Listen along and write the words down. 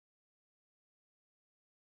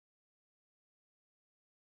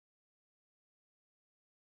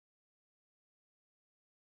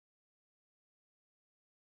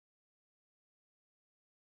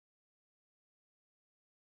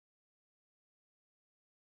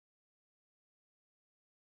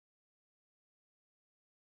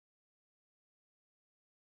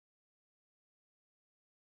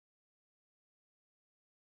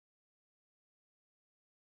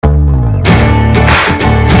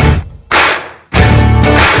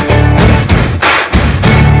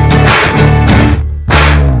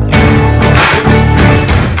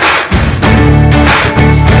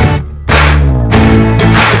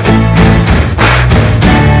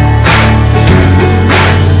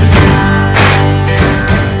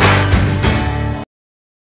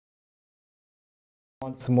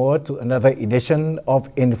Once more to another edition of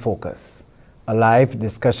In Focus, a live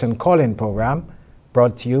discussion call-in program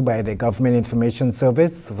brought to you by the Government Information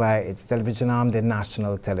Service via its television arm, the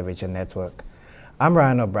National Television Network. I'm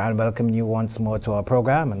Ryan O'Brien, welcoming you once more to our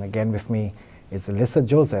program, and again with me is Lucia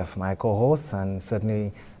Joseph, my co-host, and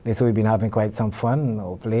certainly, Lisa, we've been having quite some fun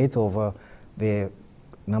of late over the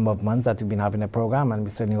number of months that we've been having a program, and we're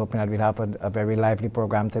certainly hoping that we'll have a very lively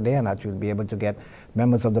program today and that we'll be able to get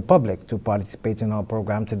members of the public to participate in our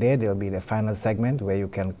program today. There'll be the final segment where you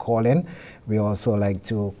can call in. We also like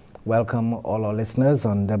to welcome all our listeners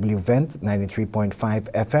on WVent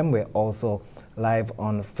 93.5 FM. We're also live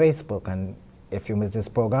on Facebook, and if you miss this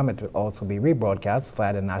program, it will also be rebroadcast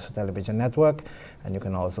via the National Television Network, and you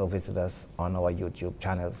can also visit us on our YouTube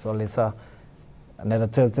channel. So, Lisa, another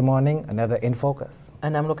Thursday morning, another In Focus.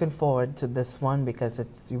 And I'm looking forward to this one because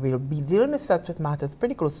we'll be dealing with subject matters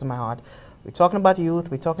pretty close to my heart. We're talking about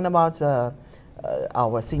youth, we're talking about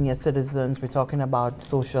our senior citizens, we're talking about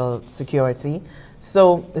social security.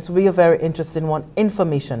 So this will be a very interesting one,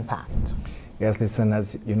 information-packed. Yes, listen,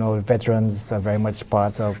 as you know, veterans are very much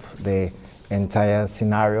part of the entire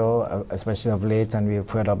scenario, especially of late, and we've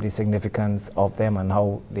heard of the significance of them and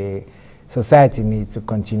how the society needs to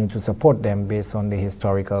continue to support them based on the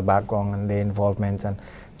historical background and their involvement, and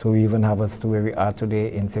to even have us to where we are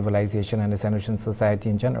today in civilization and the St. Lucian society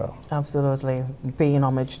in general. Absolutely, paying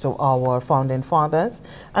homage to our founding fathers.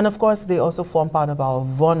 And of course, they also form part of our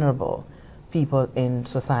vulnerable people in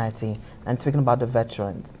society. And speaking about the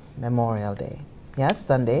Veterans Memorial Day. Yes,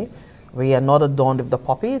 Sunday. We are not adorned with the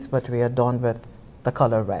poppies, but we are adorned with the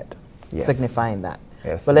color red, yes, signifying that.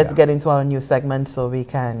 Yes, but let's get into our new segment so we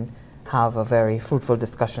can have a very fruitful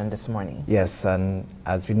discussion this morning. Yes, and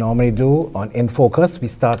as we normally do on In Focus, we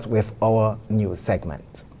start with our new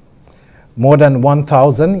segment. More than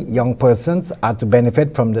 1,000 young persons are to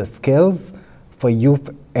benefit from the Skills for Youth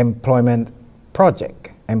Empowerment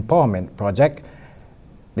Project.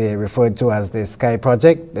 They referred to as the SKY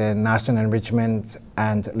Project. The National Enrichment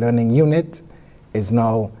and Learning Unit is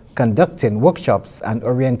now conducting workshops and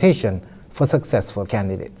orientation for successful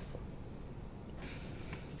candidates.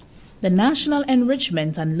 The National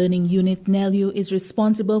Enrichment and Learning Unit, NELU, is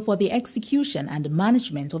responsible for the execution and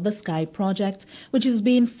management of the SKY Project, which is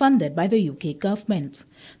being funded by the UK government.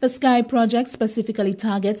 The SKY Project specifically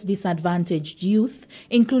targets disadvantaged youth,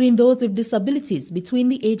 including those with disabilities between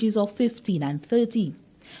the ages of 15 and 30.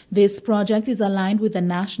 This project is aligned with the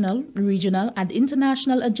national, regional, and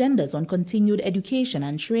international agendas on continued education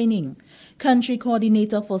and training. Country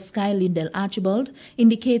Coordinator for SKY, Lindell Archibald,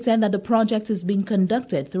 indicated that the project is being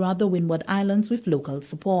conducted throughout the Windward Islands with local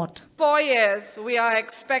support. 4 years, we are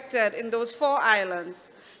expected in those 4 islands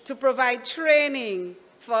to provide training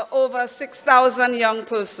for over 6,000 young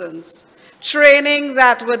persons. Training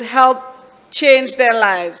that would help change their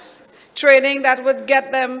lives. Training that would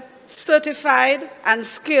get them certified and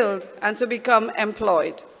skilled and to become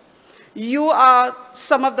employed. You are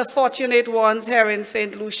some of the fortunate ones here in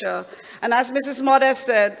St. Lucia. And as Mrs. Modest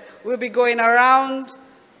said, we'll be going around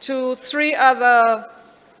to 3 other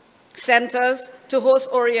centers to host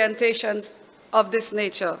orientations of this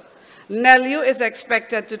nature. NELU is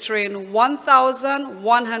expected to train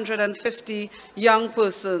 1,150 young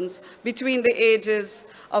persons between the ages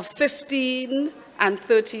of 15 and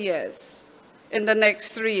 30 years. In the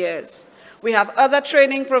next 3 years. We have other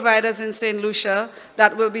training providers in St. Lucia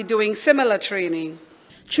that will be doing similar training.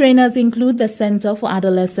 Trainers include the Center for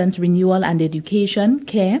Adolescent Renewal and Education,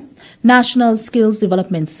 CARE, National Skills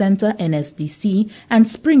Development Center, NSDC, and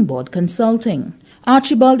Springboard Consulting.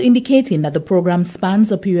 Archibald, indicating that the program spans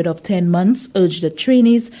a period of 10 months, urged the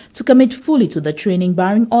trainees to commit fully to the training,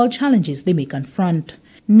 barring all challenges they may confront.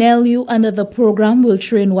 NELU under the program will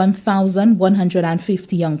train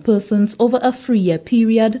 1,150 young persons over a 3-year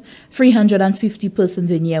period, 350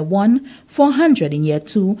 persons in Year 1, 400 in Year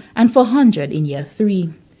 2, and 400 in Year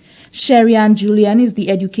 3. Sherry Ann Julian is the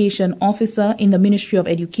Education Officer in the Ministry of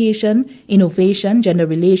Education, Innovation, Gender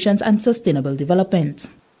Relations, and Sustainable Development.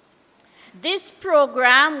 This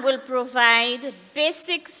program will provide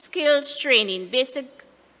basic skills training, basic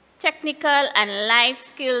technical and life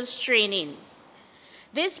skills training.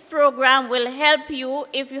 This program will help you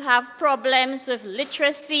if you have problems with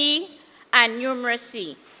literacy and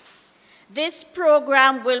numeracy. This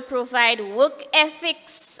program will provide work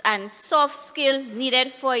ethics and soft skills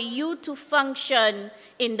needed for you to function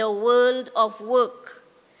in the world of work.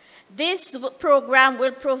 This program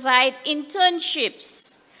will provide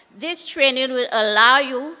internships. This training will allow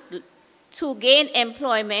you to gain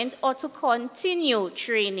employment or to continue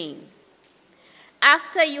training.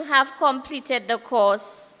 After you have completed the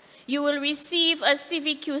course, you will receive a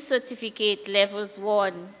CVQ certificate levels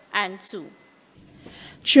 1 and 2.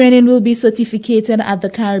 Training will be certificated at the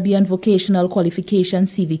Caribbean Vocational Qualification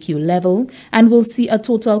CVQ level and will see a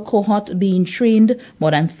total cohort being trained.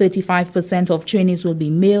 More than 35% of trainees will be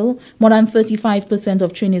male, more than 35%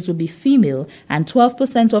 of trainees will be female, and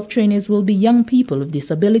 12% of trainees will be young people with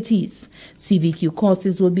disabilities. CVQ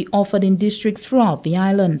courses will be offered in districts throughout the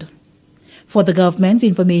island. For the Government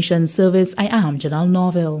Information Service, I am Janelle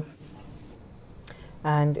Norville.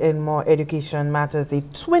 And in more education matters, the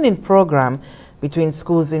twinning program between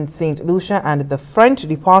schools in St. Lucia and the French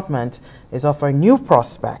department is offering new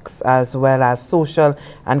prospects as well as social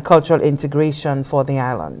and cultural integration for the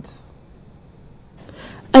islands.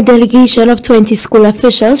 A delegation of 20 school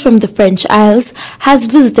officials from the French Isles has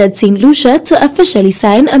visited St. Lucia to officially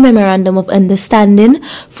sign a memorandum of understanding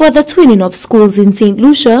for the twinning of schools in St.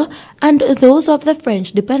 Lucia and those of the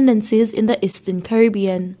French dependencies in the Eastern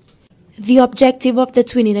Caribbean. The objective of the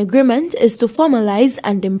twinning agreement is to formalize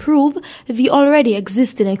and improve the already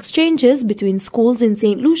existing exchanges between schools in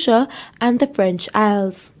St. Lucia and the French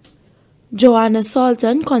Isles. Joanna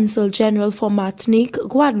Salton, Consul General for Martinique,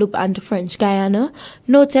 Guadeloupe and French Guiana,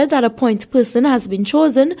 noted that a point person has been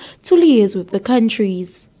chosen to liaise with the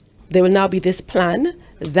countries. There will now be this plan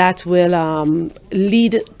that will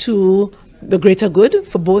lead to the greater good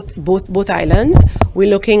for both islands. We're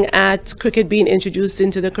looking at cricket being introduced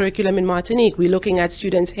into the curriculum in Martinique. We're looking at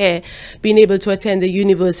students here being able to attend the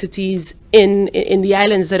universities in the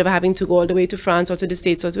islands instead of having to go all the way to France or to the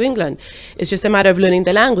States or to England. It's just a matter of learning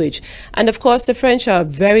the language. And of course, the French are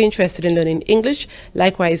very interested in learning English.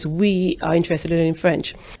 Likewise, we are interested in learning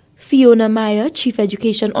French. Fiona Meyer, Chief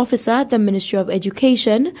Education Officer at the Ministry of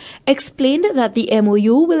Education, explained that the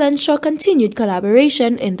MOU will ensure continued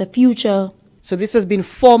collaboration in the future. So this has been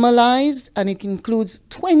formalized and it includes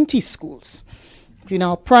 20 schools, in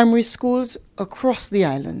our primary schools across the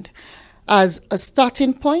island, as a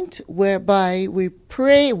starting point whereby we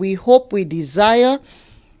pray, we hope, we desire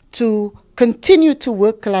to continue to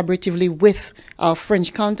work collaboratively with our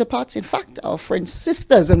French counterparts, in fact, our French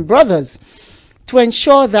sisters and brothers, to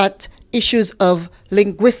ensure that issues of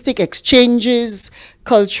linguistic exchanges,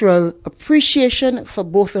 cultural appreciation for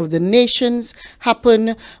both of the nations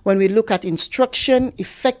happen when we look at instruction,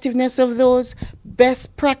 effectiveness of those,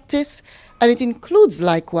 best practice, and it includes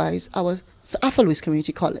likewise our Arthur Lewis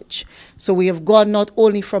Community College. So we have gone not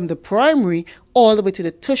only from the primary all the way to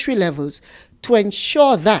the tertiary levels to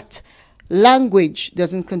ensure that language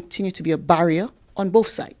doesn't continue to be a barrier on both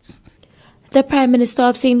sides. The Prime Minister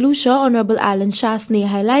of St. Lucia, Honorable Alan Chasney,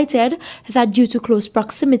 highlighted that due to close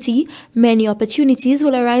proximity, many opportunities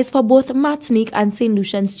will arise for both Martinique and St.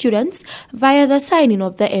 Lucian students via the signing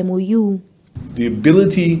of the MOU. The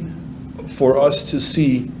ability for us to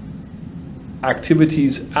see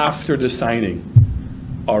activities after the signing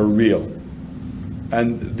are real.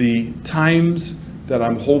 And the times that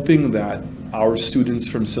I'm hoping that our students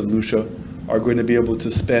from St. Lucia are going to be able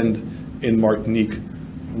to spend in Martinique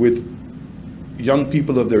with young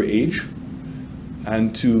people of their age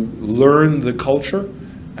and to learn the culture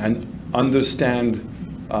and understand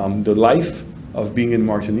the life of being in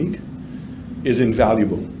Martinique is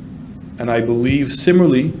invaluable. And I believe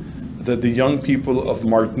similarly that the young people of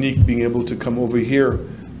Martinique being able to come over here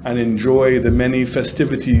and enjoy the many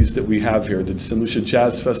festivities that we have here, the St. Lucia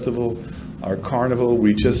Jazz Festival, our carnival,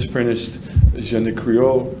 we just finished Jeune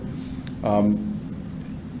Creole,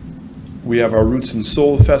 we have our Roots and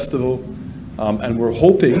Soul Festival, and we're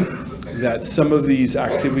hoping that some of these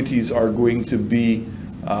activities are going to be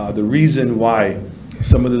the reason why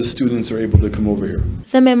some of the students are able to come over here.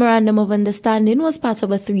 The Memorandum of Understanding was part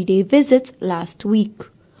of a 3-day visit last week.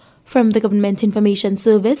 From the Government Information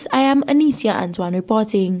Service, I am Anicia Antoine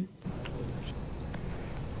reporting.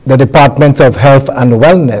 The Department of Health and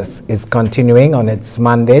Wellness is continuing on its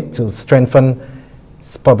mandate to strengthen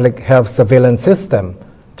its public health surveillance system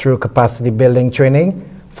through capacity building training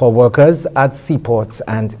for workers at seaports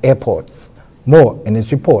and airports. More in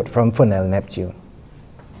this report from Funel Neptune.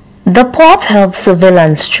 The Port Health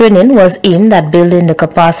Surveillance training was aimed at building the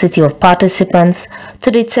capacity of participants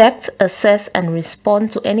to detect, assess and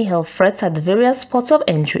respond to any health threats at the various ports of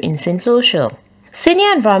entry in St. Lucia.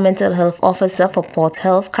 Senior Environmental Health Officer for Port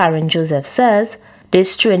Health, Karen Joseph, says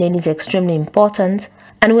this training is extremely important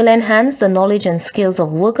and will enhance the knowledge and skills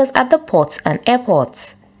of workers at the ports and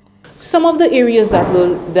airports. Some of the areas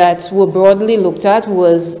that were broadly looked at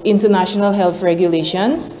was international health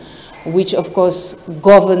regulations, which of course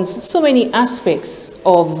governs so many aspects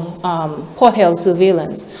of port health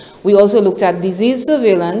surveillance. We also looked at disease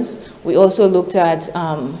surveillance. We also looked at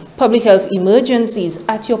public health emergencies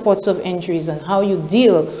at your ports of entries and how you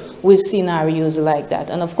deal with scenarios like that.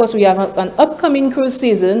 And of course, we have an upcoming cruise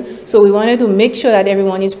season, so we wanted to make sure that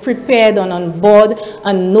everyone is prepared and on board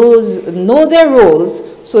and know their roles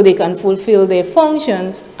so they can fulfill their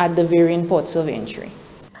functions at the varying ports of entry.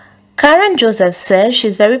 Karen Joseph says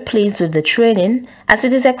she's very pleased with the training as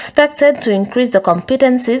it is expected to increase the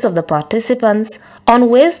competencies of the participants on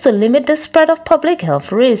ways to limit the spread of public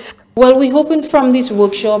health risk. Well, we're hoping from this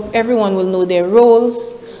workshop everyone will know their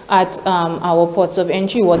roles at our ports of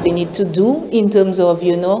entry, what they need to do in terms of,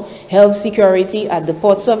 health security at the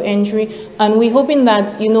ports of entry. And we're hoping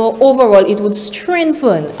that, overall it would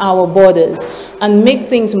strengthen our borders and make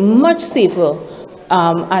things much safer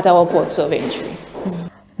at our ports of entry.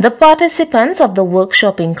 The participants of the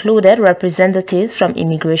workshop included representatives from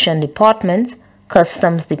Immigration Department,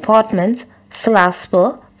 Customs Department,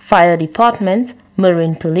 SLASPA, Fire Department,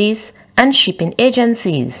 Marine Police, and shipping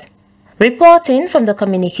agencies. Reporting from the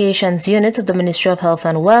Communications Unit of the Ministry of Health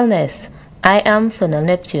and Wellness, I am Fernal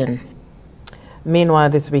Neptune. Meanwhile,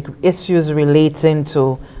 this week, issues relating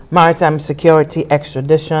to maritime security,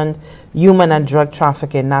 extradition, human and drug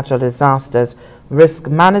trafficking, natural disasters, risk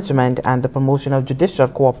management, and the promotion of judicial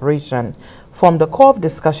cooperation formed the core of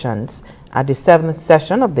discussions at the 7th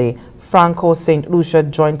session of the Franco-St. Lucia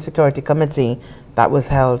Joint Security Committee that was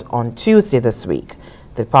held on Tuesday this week.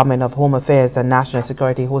 The Department of Home Affairs and National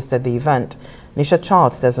Security hosted the event. Nisha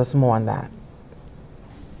Charles tells us more on that.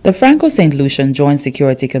 The Franco-St. Lucian Joint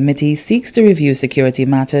Security Committee seeks to review security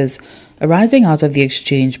matters arising out of the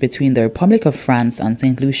exchange between the Republic of France and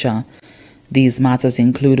St. Lucia. These matters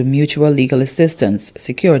include mutual legal assistance,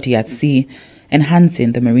 security at sea,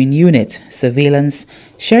 enhancing the marine unit, surveillance,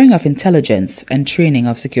 sharing of intelligence, and training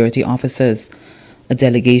of security officers. A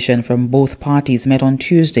delegation from both parties met on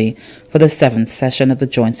Tuesday for the 7th session of the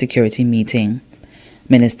Joint Security meeting.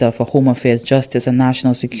 Minister for Home Affairs, Justice and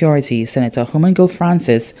National Security, Senator Hermangill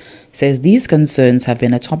Francis, says these concerns have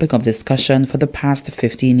been a topic of discussion for the past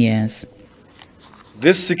 15 years.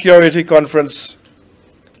 This security conference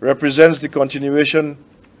represents the continuation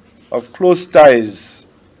of close ties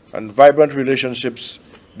and vibrant relationships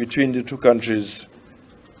between the two countries.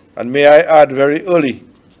 And may I add very early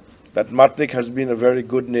that Martinique has been a very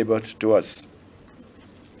good neighbor to us.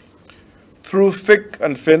 Through thick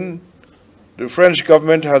and thin, the French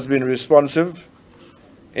government has been responsive,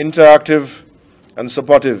 interactive, and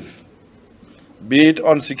supportive, be it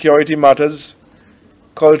on security matters,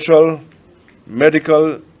 cultural,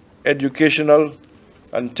 medical, educational,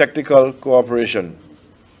 and technical cooperation.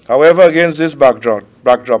 However, against this backdrop,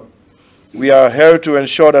 we are here to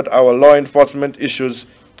ensure that our law enforcement issues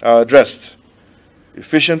are addressed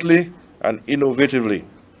efficiently and innovatively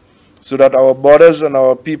so that our borders and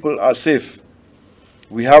our people are safe.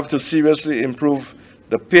 We have to seriously improve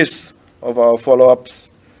the pace of our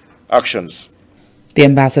follow-ups actions. The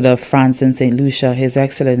Ambassador of France in St. Lucia, His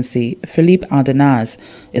Excellency Philippe Ardenaz,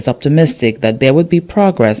 is optimistic that there would be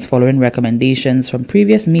progress following recommendations from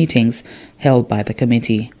previous meetings held by the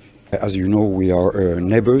committee. As you know, we are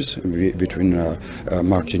neighbors between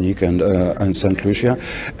Martinique and St. Lucia,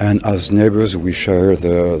 and as neighbors we share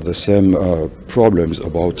the same problems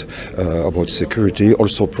about security,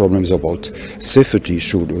 also problems about safety.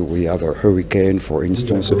 Should we have a hurricane, for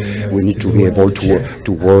instance, we need to be able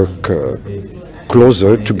to work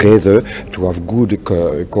closer together to have good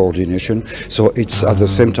coordination. So it's at the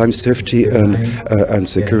same time safety and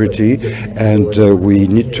security, and we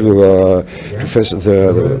need to face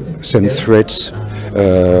the same threats,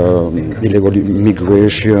 illegal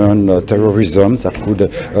immigration, terrorism that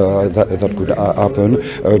could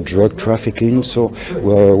happen, drug trafficking. So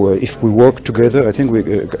if we work together, I think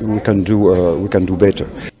we can do better.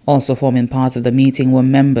 Also forming part of the meeting were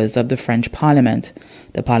members of the French Parliament.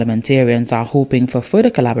 The parliamentarians are hoping for further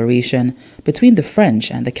collaboration between the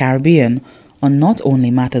French and the Caribbean on not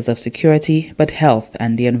only matters of security, but health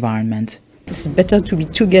and the environment. It's better to be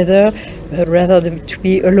together rather than to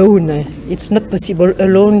be alone. It's not possible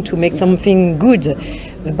alone to make something good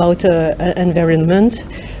about environment,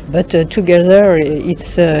 but together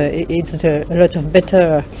it's a lot of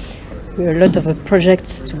better. A lot of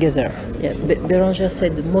projects together. Yeah, Beranger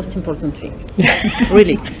said the most important thing,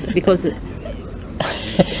 really, because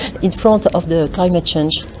in front of the climate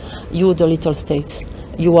change, you, the little states,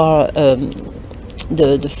 you are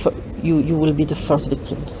you will be the first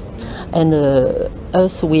victims, and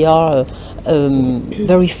us, we are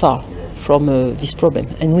very far from this problem,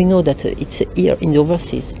 and we know that it's here in the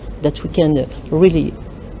overseas that we can really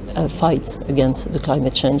fight against the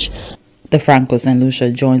climate change. The Franco-St. Lucia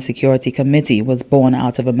Joint Security Committee was born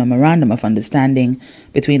out of a memorandum of understanding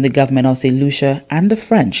between the government of St. Lucia and the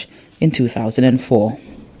French in 2004.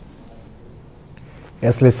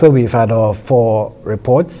 Yes, Lisa, we've had our 4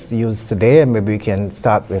 reports used today, and maybe we can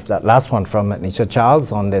start with that last one from Nisha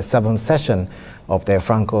Charles on the 7th session of the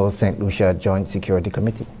Franco-St. Lucia Joint Security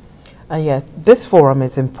Committee. Yeah, this forum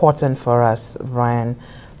is important for us, Ryan,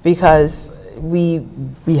 because we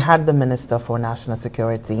had the Minister for National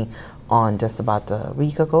Security on just about a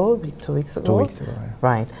week ago, 2 weeks ago. 2 weeks ago, yeah.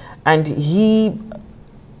 Right. And he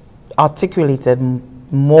articulated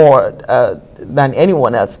more than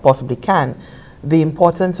anyone else possibly can the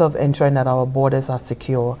importance of ensuring that our borders are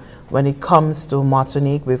secure. When it comes to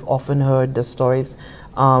Martinique, we've often heard the stories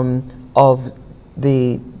of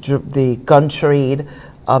the gun trade,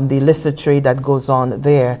 the illicit trade that goes on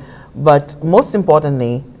there. But most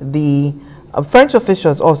importantly, the French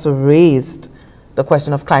officials also raised the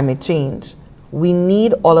question of climate change. We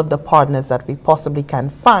need all of the partners that we possibly can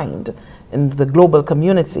find in the global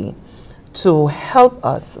community to help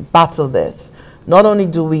us battle this. Not only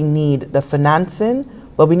do we need the financing,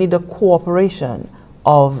 but we need the cooperation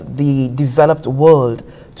of the developed world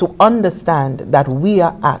to understand that we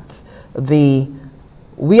are the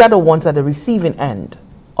ones at the receiving end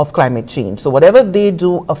of climate change. So whatever they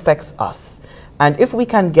do affects us. And if we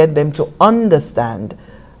can get them to understand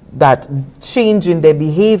that changing their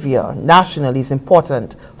behavior nationally is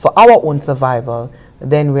important for our own survival,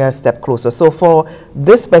 then we are a step closer. So for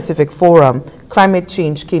this specific forum, climate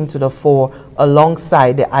change came to the fore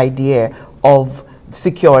alongside the idea of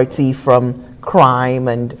security from crime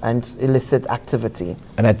and illicit activity.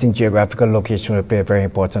 And I think geographical location will play a very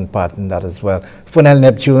important part in that as well. Funel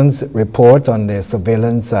Neptune's report on the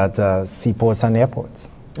surveillance at seaports and airports.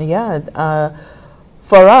 Yeah,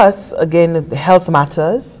 for us, again, health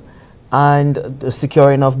matters and the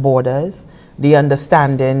securing of borders, the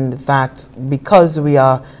understanding that because we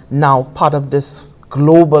are now part of this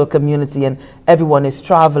global community and everyone is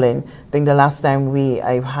traveling. I think the last time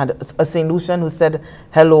I had a St. Lucian who said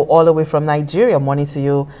hello all the way from Nigeria. Morning to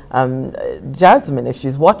you, Jasmine, if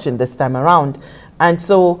she's watching this time around. And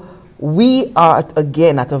so we are,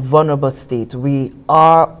 again, at a vulnerable state. We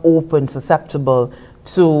are open, susceptible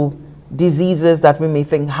to diseases that we may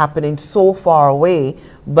think happening so far away,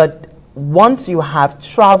 but once you have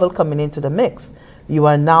travel coming into the mix, you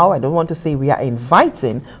are now, I don't want to say we are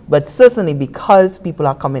inviting, but certainly because people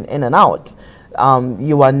are coming in and out,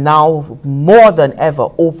 you are now more than ever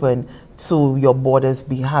open to your borders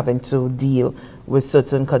be having to deal with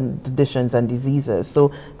certain conditions and diseases.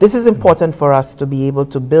 So this is important for us to be able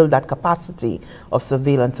to build that capacity of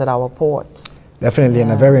surveillance at our ports. Definitely, yeah.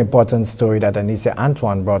 And a very important story that Anissa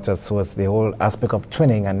Antoine brought us was the whole aspect of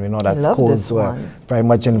twinning, and we know that schools were very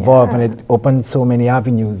much involved, and it opened so many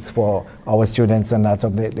avenues for our students and that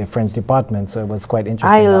of the French department, so it was quite interesting.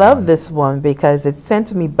 I love this one because it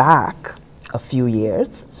sent me back a few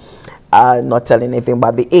years, not telling anything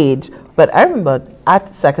about the age, but I remember at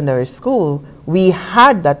secondary school, we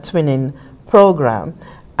had that twinning program.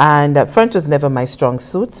 And French was never my strong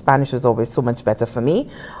suit. Spanish was always so much better for me.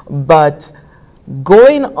 But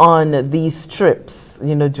going on these trips,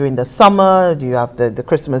 you know, during the summer, you have the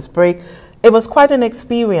Christmas break, it was quite an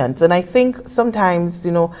experience. And I think sometimes,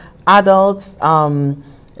 you know, adults,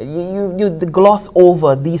 you gloss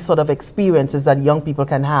over these sort of experiences that young people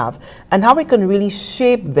can have and how we can really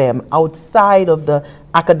shape them outside of the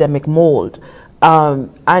academic mold.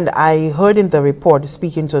 And I heard in the report,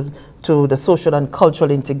 speaking to the social and cultural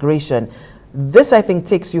integration, this, I think,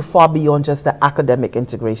 takes you far beyond just the academic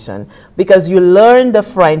integration, because you learn the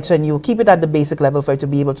French and you keep it at the basic level for you to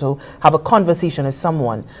be able to have a conversation with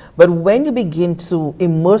someone. But when you begin to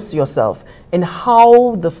immerse yourself in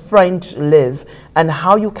how the French live and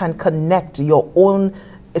how you can connect your own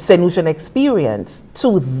St. Lucian experience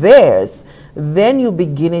to theirs, then you're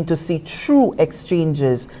beginning to see true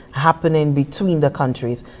exchanges happening between the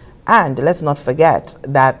countries. And let's not forget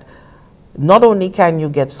that not only can you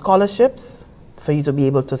get scholarships for you to be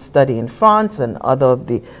able to study in France and other of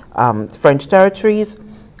the French territories,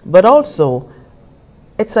 but also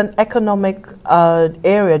it's an economic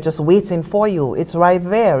area just waiting for you. It's right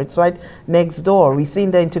there. It's right next door. We've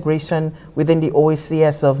seen the integration within the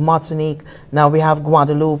OACS of Martinique. Now we have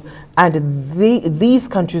Guadeloupe. And these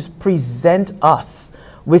countries present us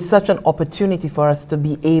with such an opportunity for us to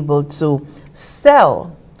be able to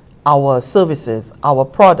sell our services, our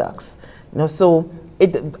products. You know, so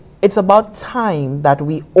it's about time that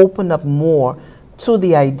we open up more to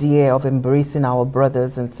the idea of embracing our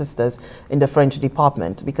brothers and sisters in the French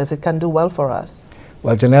department, because it can do well for us.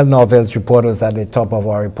 Well, Janelle Norville's report was at the top of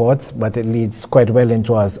our reports, but it leads quite well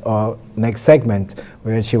into our next segment,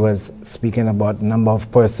 where she was speaking about the number of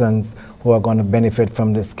persons who are going to benefit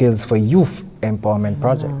from the Skills for Youth Empowerment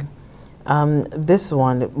Project. This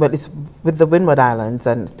one, well, it's with the Windward Islands,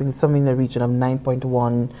 and I think it's something in the region of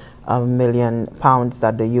 £9.1 million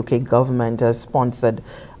that the UK government has sponsored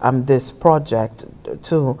this project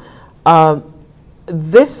too. What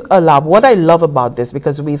I love about this,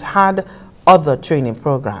 because we've had other training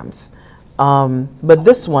programs, but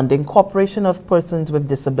this one, the incorporation of persons with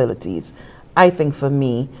disabilities, I think for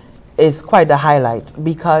me is quite a highlight,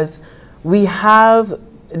 because we have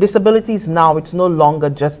disabilities now. It's no longer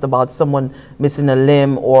just about someone missing a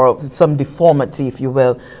limb or some deformity, if you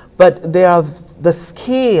will, but there are the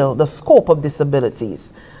scale, the scope of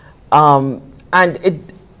disabilities, and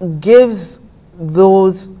it gives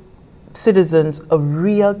those citizens a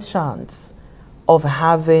real chance of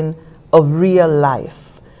having a real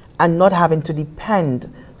life and not having to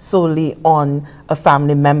depend solely on a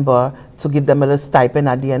family member to give them a little stipend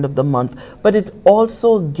at the end of the month. But it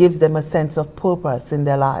also gives them a sense of purpose in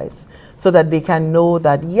their lives, so that they can know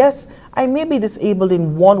that, yes, I may be disabled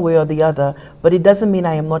in one way or the other, but it doesn't mean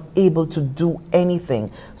I am not able to do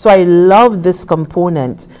anything. So I love this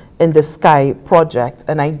component in the SKY project,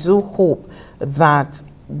 and I do hope that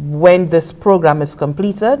when this program is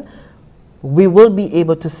completed, we will be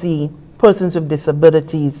able to see persons with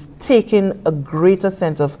disabilities taking a greater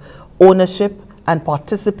sense of ownership and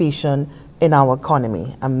participation in our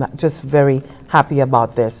economy. I'm just very happy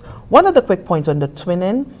about this. One of the quick points on the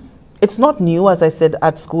twinning, it's not new. As I said,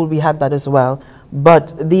 at school we had that as well,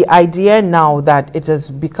 but the idea now that it has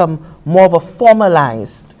become more of a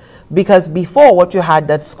formalized, because before what you had,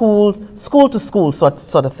 that school to school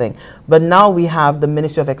sort of thing, but now we have the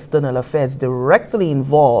Ministry of External Affairs directly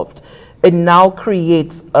involved. It now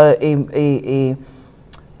creates a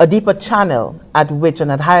deeper channel at which,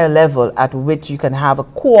 and at higher level at which, you can have a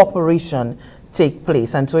cooperation take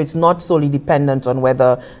place. And so it's not solely dependent on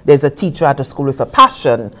whether there's a teacher at a school with a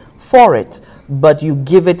passion for it, but you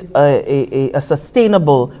give it a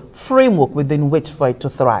sustainable framework within which for it to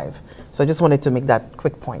thrive. So I just wanted to make that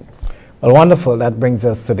quick point. Well, wonderful. That brings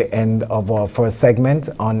us to the end of our first segment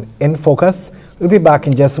on In Focus. We'll be back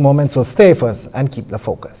in just a moment, so stay with us and keep the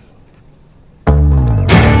focus.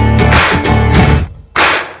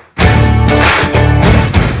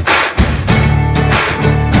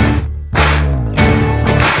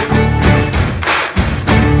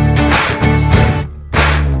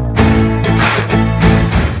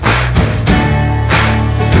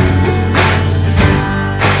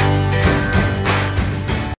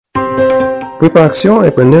 Préparation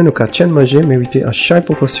est preneur nous qu'à manger mérité à chaque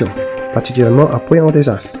précaution, particulièrement après un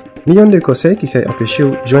désastre. Millions de conseils qui peuvent empêcher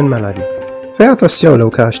de joindre maladie. Faites attention là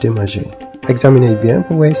où vous achetez manger. Examinez bien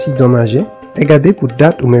pour voir si dommagé et gardez pour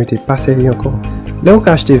date où méritez pas servir encore. Là où vous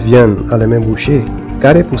achetez viande à la même boucher,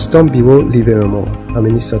 gardez pour stamp bureau librement. La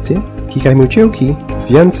ministre santé qui caille ou qui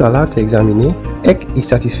viande salade examinée et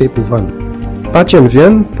satisfait pour vendre. Pas de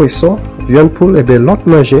viande, poisson, viande poule et bien l'autre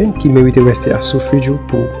manger qui mérite de rester à souffrir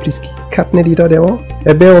pour plus que 4 litres dehors,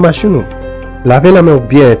 et bien au machine. Lavez la main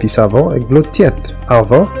bien et puis savon avec l'eau tiède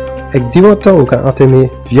avant et 10 temps ou quand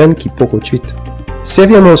entamer viande qui peut cuite.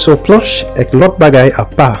 Servez sur planche avec l'autre bagaille à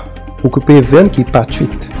part pour couper viande qui pas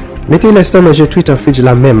cuite. Mettez l'instant manger cuite en fridge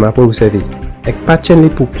la même après vous servir. Et pas tienne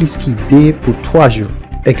pour plus que 2 pour 3 jours.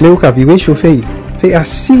 Et les ou ka virer chauffer, fait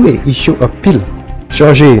assurer il chaud en pile.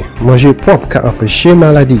 Changer, manger propre car empêcher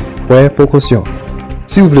maladie. Ouais, précaution.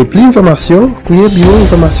 Si vous voulez plus d'informations, courriez Bureau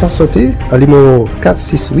d'information santé à numéro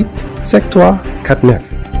 468 53 49.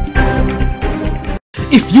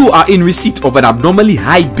 If you are in receipt of an abnormally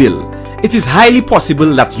high bill, it is highly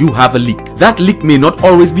possible that you have a leak. That leak may not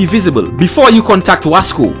always be visible. Before you contact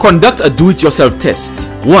WASCO, conduct a do-it-yourself test.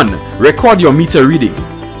 1. Record your meter reading.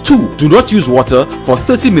 2. Do not use water for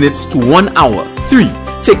 30 minutes to 1 hour. 3.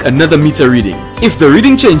 Take another meter reading. If the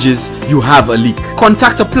reading changes, you have a leak.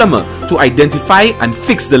 Contact a plumber to identify and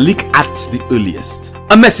fix the leak at the earliest.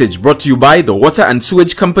 A message brought to you by the Water and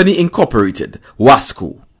Sewage Company Incorporated,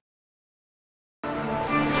 WASCO.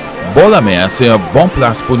 Bon la mer, c'est un bon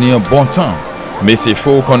place pour un bon temps, mais c'est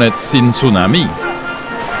faut connaître sin tsunami.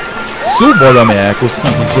 Sous bon la mer, que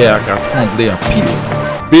sentité a tremblé en pile.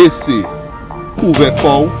 Baissez, couvrez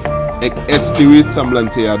corps, et espérez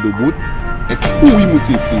tremblanter à debout, et courir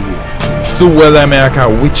monter plus haut. Sous bon la mer, a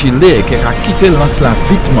wichile, qui a quitté lance la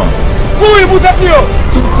vitement. Courir monter plus haut.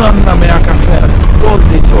 Sous temps la mer a fait tout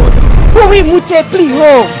le désordre. Courir monter plus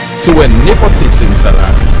haut. Sous n'importe quel sin ça là.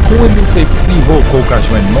 Pour monter plus haut qu'au cas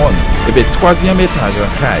joindre monde, et bien troisième étage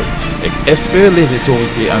en caille, et espérer les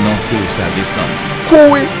autorités annoncer où ça descend.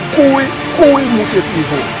 Courir monter plus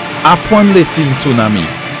haut. Apprendre les signes tsunami.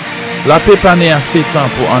 La paix pas né assez temps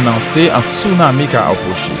pour annoncer un tsunami qui a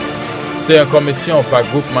approché. C'est une commission par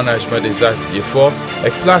groupe management des arts Vieux-Fort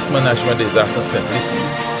et classe management des arts en Sainte-Lucie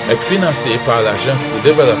et financé par l'Agence pour le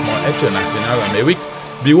développement international Amérique,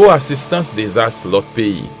 Bureau assistance des arts l'autre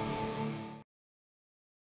pays.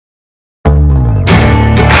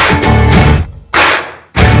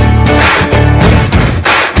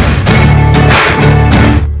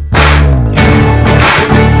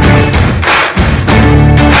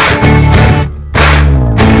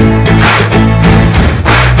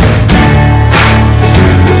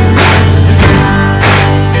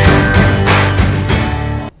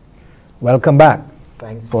 Welcome back.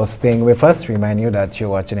 Thanks for staying with us. Remind you that you're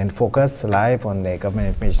watching In Focus live on the Government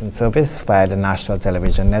Information Service via the National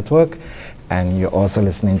Television Network. And you're also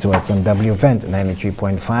listening to us on WVent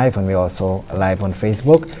 93.5, and we're also live on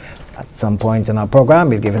Facebook. At some point in our program,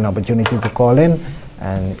 we'll give you an opportunity to call in.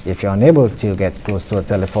 And if you're unable to get close to a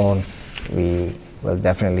telephone, we will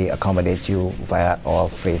definitely accommodate you via our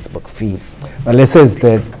Facebook feed. Well, this is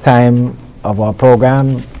the time of our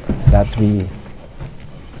program that we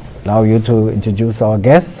allow you to introduce our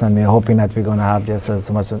guests, and we're hoping that we're going to have just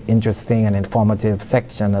as much an interesting and informative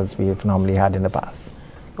section as we've normally had in the past.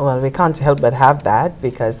 Well, we can't help but have that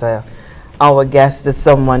because our guest is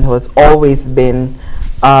someone who has always been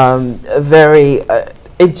very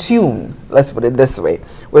in tune, let's put it this way,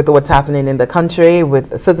 with what's happening in the country.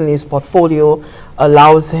 With certainly his portfolio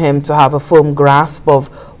allows him to have a firm grasp of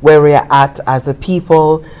where we're at as a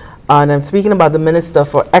people. And I'm speaking about the Minister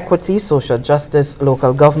for Equity, Social Justice,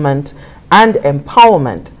 Local Government and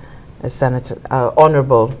Empowerment, Senator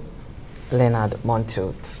Honorable Lenard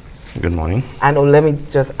Montoute. Good morning. And let me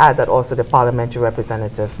just add that also the parliamentary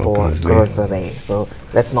representative for Grocery. So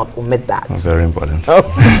let's not omit that. Very important.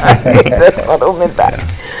 Let's not omit that. Yeah.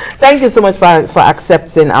 Thank you so much for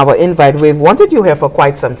accepting our invite. We've wanted you here for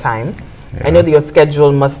quite some time. Yeah. I know that your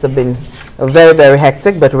schedule must have been very, very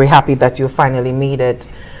hectic, but we're happy that you finally made it.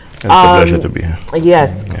 It's a pleasure to be here.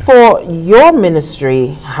 Yes. Yeah. For your ministry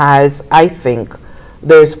has, I think,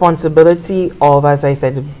 the responsibility of, as I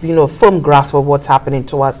said, firm grasp of what's happening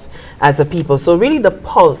to us as a people. So really the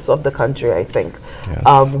pulse of the country, I think, yes,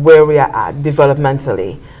 of where we are at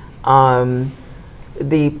developmentally.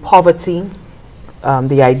 The poverty,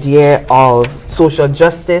 the idea of social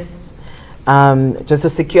justice, just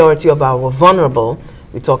the security of our vulnerable.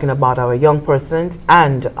 We're talking about our young persons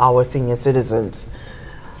and our senior citizens.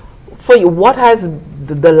 For you, what has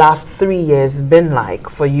the last 3 years been like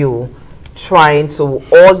for you trying to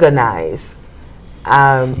organize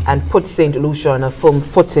and put St. Lucia on a firm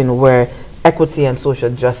footing where equity and social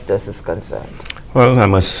justice is concerned? Well, I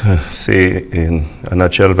must say in a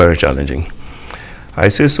nutshell, very challenging. I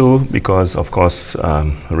say so because, of course,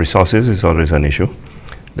 resources is always an issue.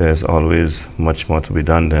 There's always much more to be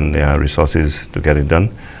done than there are resources to get it done.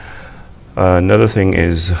 Another thing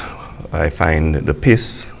is I find the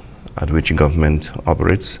pace at which government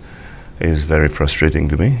operates is very frustrating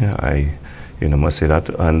to me. I must say that.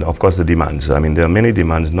 And of course the demands. I mean, there are many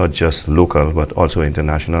demands, not just local, but also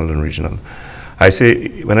international and regional. I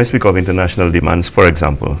say, when I speak of international demands, for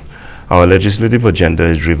example, our legislative agenda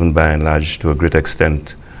is driven by and large to a great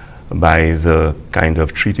extent by the kind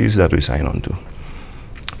of treaties that we sign on to.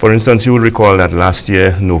 For instance, you will recall that last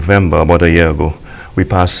year, November, about a year ago, we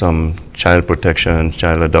passed some child protection,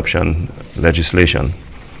 child adoption legislation.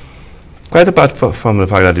 Quite apart from the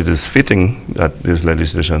fact that it is fitting that this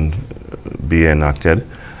legislation be enacted,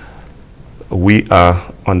 we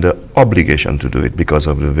are under obligation to do it because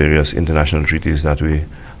of the various international treaties that we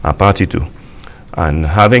are party to. And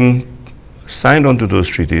having signed on to those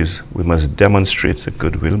treaties, we must demonstrate the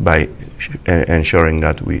goodwill by ensuring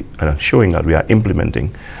that showing that we are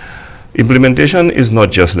implementing. Implementation is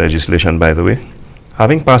not just legislation, by the way.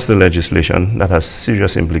 Having passed the legislation, that has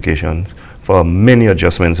serious implications for many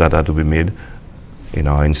adjustments that are to be made in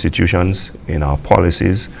our institutions, in our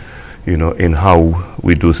policies, in how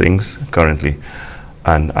we do things currently.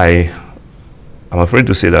 And I'm afraid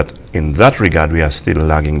to say that in that regard, we are still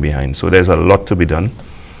lagging behind. So there's a lot to be done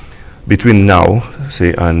between now,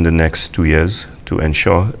 say, and the next 2 years to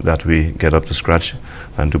ensure that we get up to scratch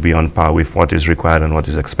and to be on par with what is required and what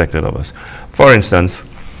is expected of us. For instance,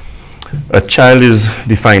 a child is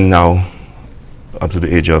defined now up to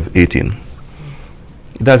the age of 18.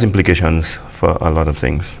 It has implications for a lot of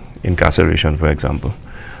things. Incarceration, for example.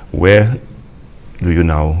 Where do you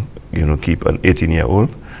now, keep an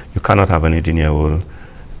 18-year-old? You cannot have an 18-year-old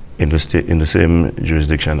in the same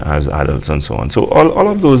jurisdiction as adults and so on. So all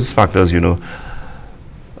of those factors,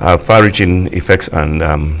 have far-reaching effects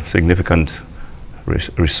and significant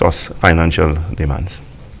resource financial demands.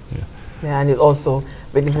 Yeah, and it also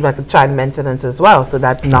like child maintenance as well, so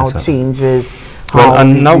that now changes. Well,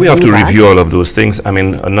 and now we have to review all of those things. I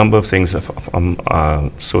mean, a number of things from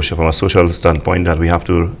a social standpoint that we have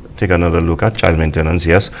to take another look at. Child maintenance,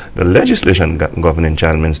 yes. The legislation governing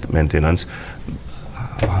child maintenance,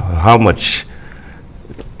 how much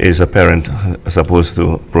is a parent supposed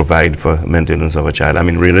to provide for maintenance of a child? I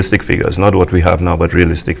mean, realistic figures, not what we have now, but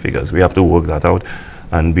realistic figures. We have to work that out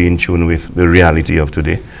and be in tune with the reality of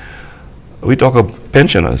today. We talk of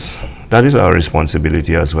pensioners. That is our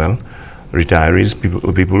responsibility as well. Retirees,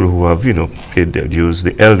 people who have, paid their dues,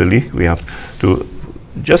 the elderly. We have to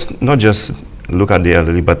not just look at the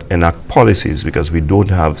elderly, but enact policies, because we don't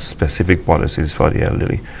have specific policies for the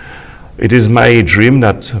elderly. It is my dream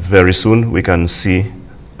that very soon we can see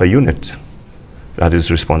a unit that is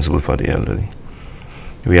responsible for the elderly.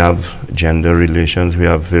 We have gender relations, we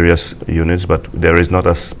have various units, but there is not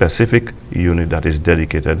a specific unit that is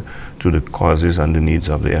dedicated to the causes and the needs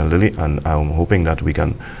of the elderly, and I'm hoping that we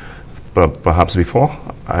can, perhaps before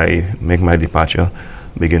I make my departure,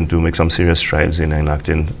 begin to make some serious strides in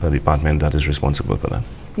enacting a department that is responsible for that.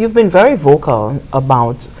 You've been very vocal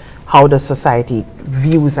about how the society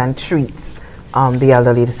views and treats the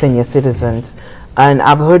elderly, the senior citizens. And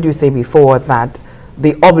I've heard you say before that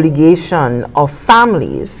the obligation of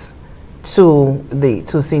families to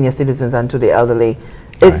senior citizens and to the elderly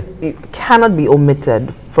it cannot be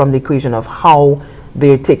omitted from the equation of how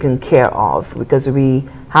they're taken care of, because we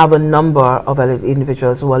have a number of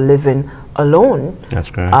individuals who are living alone. That's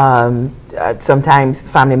correct. Sometimes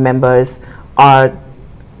family members are,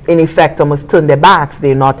 in effect, almost turn their backs.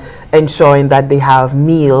 They're not ensuring that they have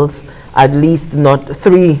meals, at least not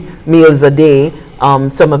 3 meals a day.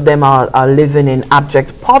 Some of them are living in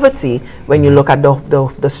abject poverty when you look at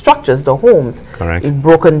the structures, the homes. Correct.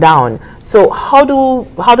 Broken down. So how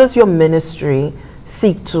does your ministry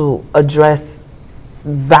seek to address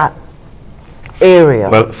that area?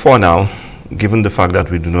 Well, for now, given the fact that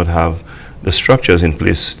we do not have the structures in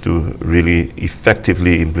place to really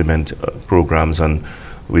effectively implement programs, and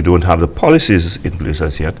we don't have the policies in place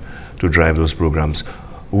as yet to drive those programs,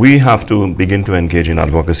 we have to begin to engage in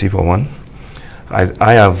advocacy, for one.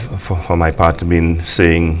 I have, for my part, been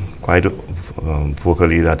saying quite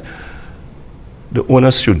vocally that the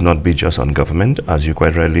onus should not be just on government. As you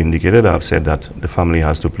quite rightly indicated, I've said that the family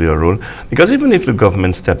has to play a role, because even if the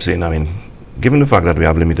government steps in, I mean, given the fact that we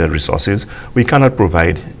have limited resources, we cannot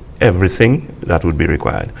provide everything that would be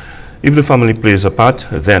required. If the family plays a part,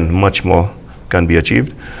 then much more can be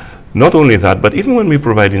achieved. Not only that, but even when we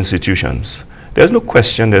provide institutions, there's no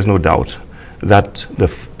question, there's no doubt that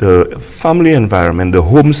the family environment, the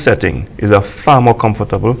home setting, is a far more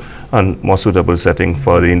comfortable and more suitable setting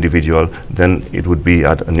for the individual than it would be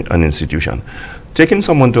at an institution. Taking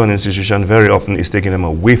someone to an institution very often is taking them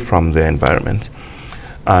away from their environment.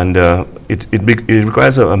 And it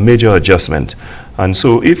requires a major adjustment. And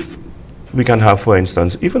so if we can have, for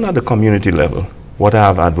instance, even at the community level, what I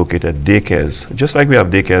have advocated, daycares, just like we have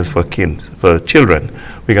daycares for children,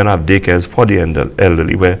 we can have daycares for the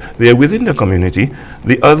elderly, where they are within the community.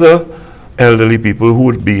 The other elderly people who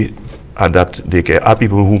would be at that daycare are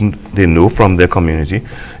people whom they know from their community.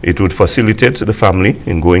 It would facilitate the family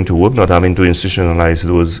in going to work, not having to institutionalize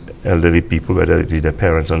those elderly people, whether it be their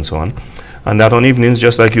parents and so on. And that on evenings,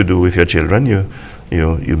 just like you do with your children,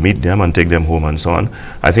 you meet them and take them home and so on.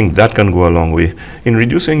 I think that can go a long way in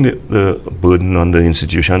reducing the burden on the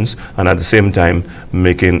institutions, and at the same time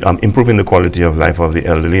improving the quality of life of the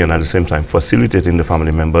elderly, and at the same time facilitating the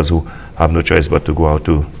family members who have no choice but to go out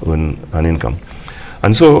to earn an income.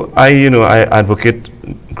 And so I advocate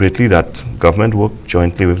greatly that government work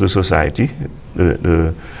jointly with the society.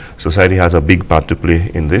 The society has a big part to play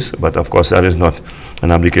in this, but of course that is not an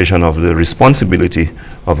abdication of the responsibility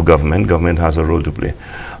of government. Government has a role to play.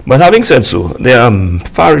 But having said so, there are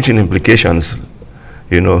far-reaching implications,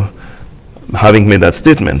 having made that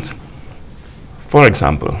statement. For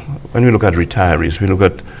example, when we look at retirees, we look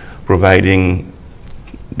at providing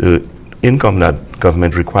the income that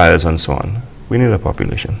government requires and so on. We need a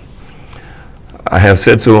population. I have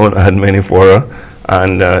said so at many fora,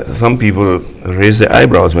 and some people raise their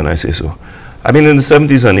eyebrows when I say so. I mean, in the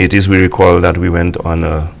 70s and 80s, we recall that we went on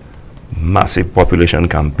a massive population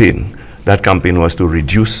campaign. That campaign was to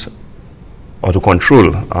reduce or to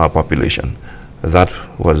control our population. That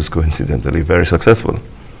was coincidentally very successful.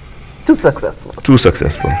 Too successful. Too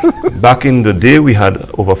successful. Back in the day, we had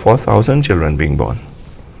over 4,000 children being born.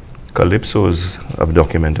 Calypsos have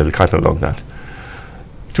documented, cataloged that.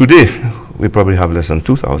 Today, we probably have less than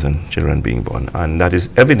 2,000 children being born, and that is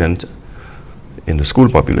evident in the school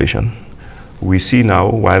population. We see now,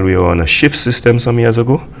 while we were on a shift system some years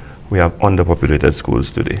ago, we have underpopulated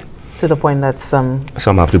schools today. To the point that some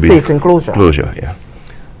have to be facing closure. Yeah.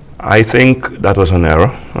 I think that was an error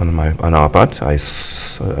on our part. I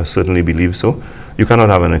certainly believe so. You cannot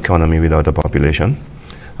have an economy without a population.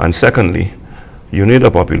 And secondly, you need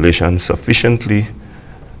a population sufficiently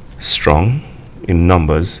strong in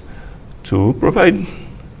numbers to provide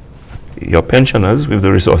your pensioners with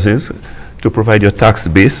the resources, to provide your tax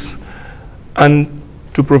base, and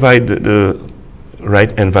to provide the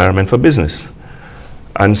right environment for business.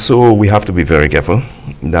 And so we have to be very careful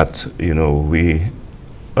that, you know, we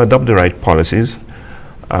adopt the right policies.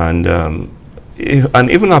 And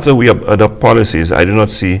even after we adopt policies, I do not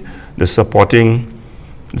see the supporting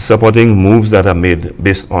moves that are made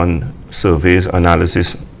based on surveys,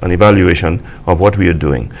 analysis, and evaluation of what we are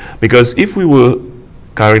doing. Because if we were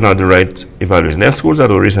carrying out the right evaluation, there are schools that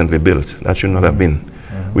were recently built that should not have been.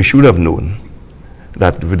 We should have known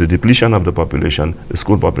that with the depletion of the population, the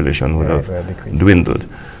school population would have dwindled.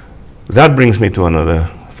 That brings me to another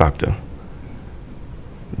factor: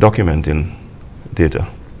 documenting data,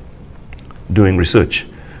 doing research.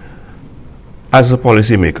 As a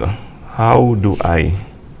policymaker, how do I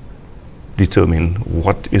determine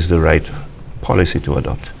what is the right policy to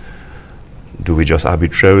adopt? Do we just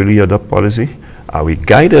arbitrarily adopt policy? Are we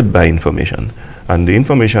guided by information? And the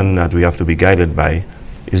information that we have to be guided by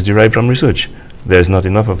is derived from research. There's not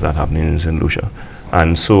enough of that happening in St. Lucia.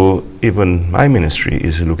 And so even my ministry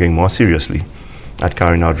is looking more seriously at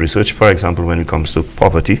carrying out research. For example, when it comes to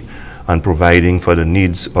poverty and providing for the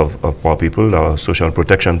needs of poor people, our social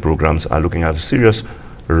protection programs are looking at a serious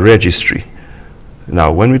registry.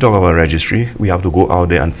 Now, when we talk about registry, we have to go out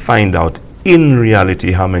there and find out in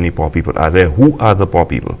reality how many poor people are there, who are the poor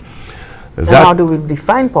people. And how do we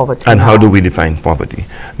define poverty? And how do we define poverty?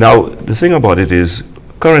 Now, the thing about it is,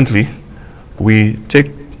 currently, we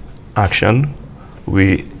take action,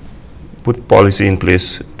 we put policy in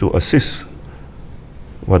place to assist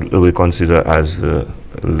what we consider as the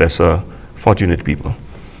lesser fortunate people.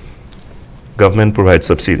 Government provides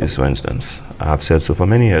subsidies, for instance. I have said so for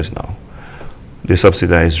many years now. They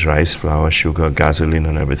subsidize rice, flour, sugar, gasoline,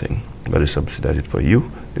 and everything. But they subsidize it for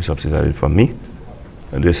you, they subsidize it for me,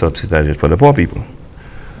 and they subsidize it for the poor people.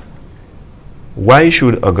 Why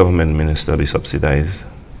should a government minister be subsidized?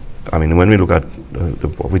 I mean, when we look at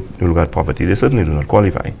poverty, they certainly do not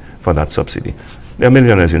qualify for that subsidy. There are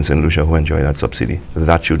millionaires in St. Lucia who enjoy that subsidy.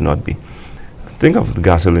 That should not be. Think of the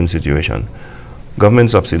gasoline situation.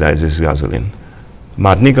 Government subsidizes gasoline.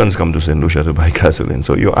 Martinicans come to St. Lucia to buy gasoline,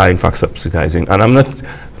 so you are in fact subsidizing. And I'm not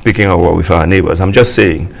picking a war with our neighbors. I'm just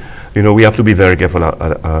saying, you know, we have to be very careful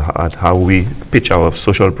at how we pitch our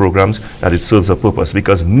social programs, that it serves a purpose,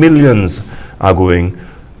 because millions are going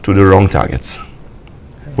to the wrong targets.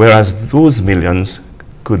 Whereas those millions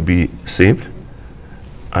could be saved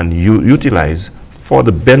and utilized for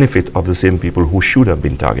the benefit of the same people who should have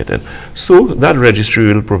been targeted. So that registry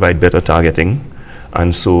will provide better targeting,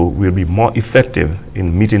 and so we'll be more effective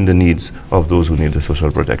in meeting the needs of those who need the social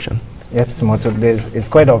protection. Yep, Montoute, it's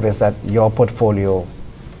quite obvious that your portfolio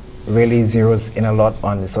really zeroes in a lot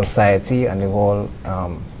on the society and the whole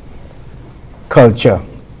culture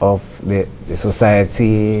of the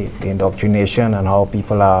society, the indoctrination, and how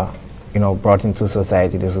people are, you know, brought into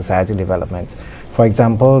society, the society development. For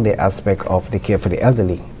example, the aspect of the care for the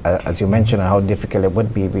elderly, as you mentioned, and how difficult it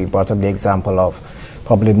would be. We brought up the example of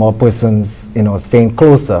probably more persons, you know, staying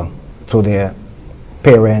closer to their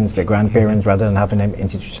parents, their grandparents, rather than having them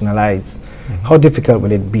institutionalized. How difficult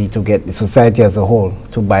will it be to get the society as a whole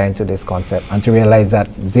to buy into this concept and to realize that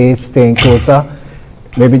they staying closer,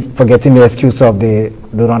 maybe forgetting the excuse of they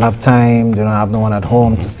do not have time, they don't have no one at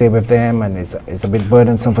home to stay with them, and it's a bit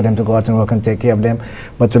burdensome for them to go out and work and take care of them,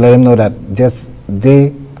 but to let them know that just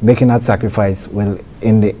they making that sacrifice will,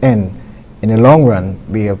 in the end, in the long run,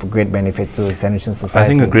 be of great benefit to St. Lucian society. I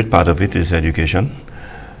think a great part of it is education.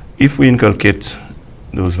 If we inculcate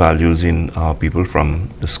those values in our people from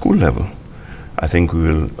the school level, I think we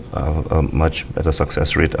will have a much better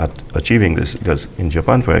success rate at achieving this, because in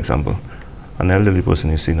Japan, for example, an elderly person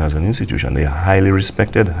is seen as an institution. They are highly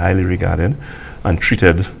respected, highly regarded, and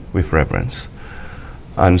treated with reverence.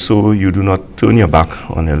 And so you do not turn your back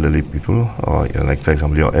on elderly people, or like, for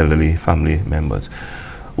example, your elderly family members.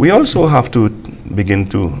 We also have to begin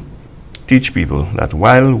to teach people that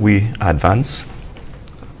while we advance,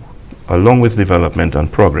 along with development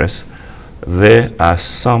and progress, there are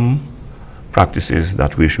some practices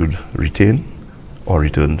that we should retain or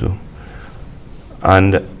return to.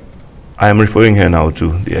 And I am referring here now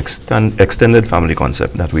to the extended family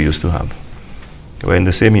concept that we used to have, where in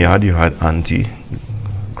the same yard you had auntie,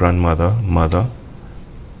 grandmother, mother,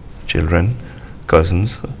 children,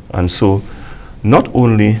 cousins, And so not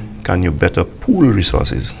only can you better pool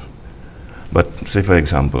resources, but say for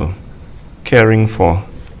example, caring for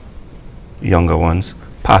younger ones,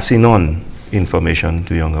 passing on information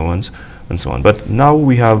to younger ones, and so on. But now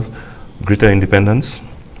we have greater independence.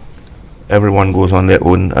 Everyone goes on their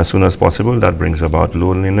own as soon as possible. That brings about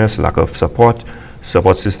loneliness, lack of support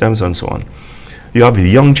systems, and so on. You have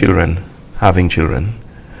young children having children.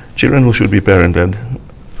 Children who should be parented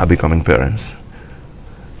are becoming parents.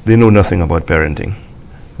 They know nothing about parenting.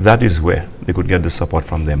 That is where they could get the support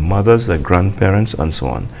from their mothers, their grandparents, and so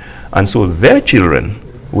on. And so their children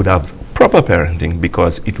would have proper parenting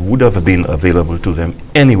because it would have been available to them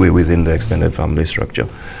anyway within the extended family structure.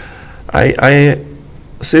 I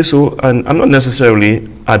say so, and I'm not necessarily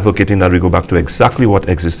advocating that we go back to exactly what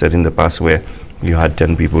existed in the past where you had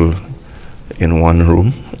 10 people in one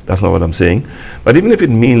room. That's not what I'm saying. But even if it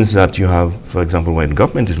means that you have, for example, when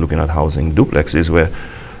government is looking at housing duplexes where,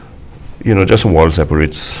 you know, just a wall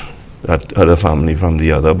separates that other family from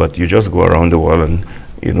the other, but you just go around the wall and,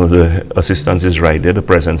 you know, the assistance is right there, the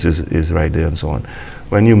presence is right there, and so on.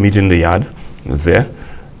 When you meet in the yard, there,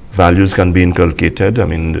 values can be inculcated. I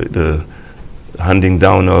mean, the handing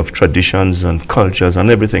down of traditions and cultures and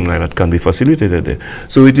everything like that can be facilitated there.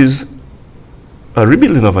 So it is a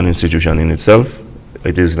rebuilding of an institution in itself.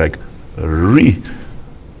 It is like recapturing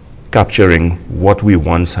what we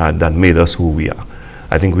once had that made us who we are.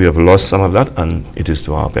 I think we have lost some of that, and it is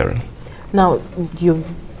to our peril. Now, you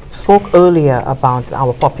spoke earlier about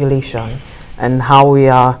our population and how we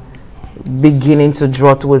are beginning to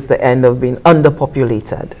draw towards the end of being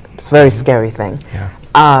underpopulated. It's a very scary thing.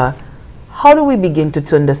 Yeah. How do we begin to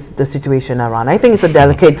turn the situation around? I think it's a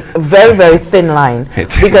delicate, very, very thin line.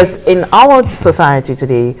 Because in our society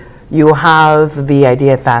today, you have the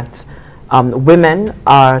idea that women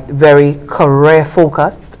are very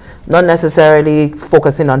career-focused, not necessarily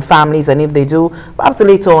focusing on families, and if they do, perhaps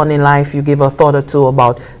later on in life, you give a thought or two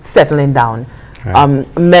about settling down.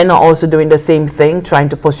 Right. Men are also doing the same thing, trying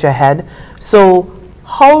to push ahead. So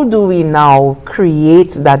how do we now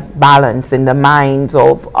create that balance in the minds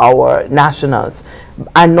of our nationals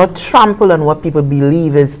and not trample on what people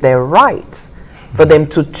believe is their right for them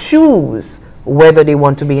to choose whether they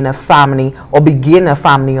want to be in a family or begin a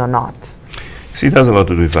family or not? See, it has a lot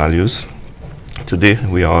to do with values. Today,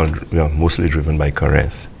 we are mostly driven by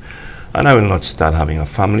careers. And I will not start having a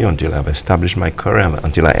family until I've established my career,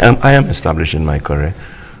 until I am established in my career,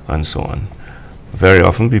 and so on. Very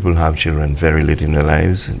often people have children very late in their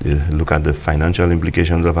lives. They look at the financial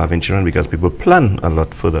implications of having children because people plan a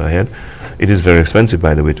lot further ahead. It is very expensive,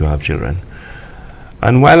 by the way, to have children.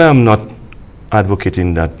 And while I'm not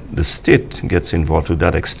advocating that the state gets involved to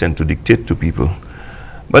that extent to dictate to people,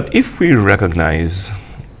 but if we recognize,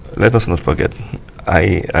 let us not forget,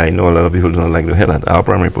 I know a lot of people don't like to hear that our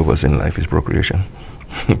primary purpose in life is procreation.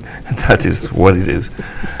 That is what it is.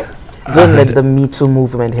 Don't let the Me Too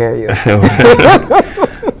movement hear you.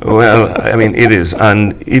 Well, I mean, it is.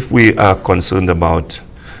 And if we are concerned about,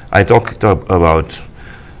 I talked about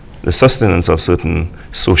the sustenance of certain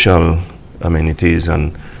social amenities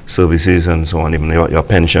and services and so on, even your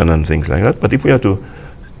pension and things like that. But if we are to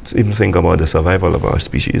even think about the survival of our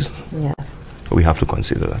species, yes, we have to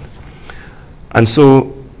consider that. And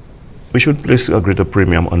so we should place a greater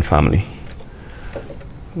premium on family.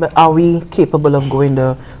 But are we capable of going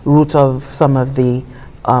the route of some of the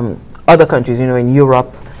other countries, you know, in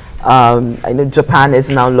Europe? I know Japan is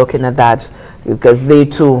now looking at that because they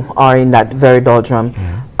too are in that very doldrum.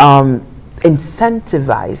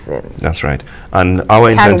 Incentivizing. That's right. And our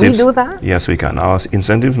incentives... Can we do that? Yes, we can. Our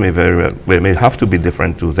incentives may may have to be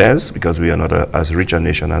different to theirs because we are not as rich a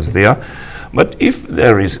nation as they are. But if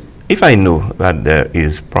I know that there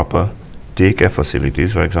is proper daycare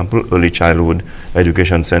facilities, for example, early childhood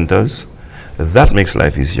education centers, that makes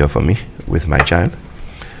life easier for me with my child.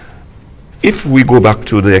 If we go back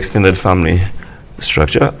to the extended family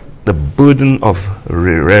structure, the burden of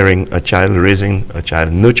rearing a child, raising a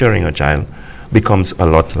child, nurturing a child becomes a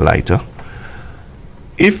lot lighter.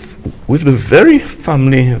 If with the very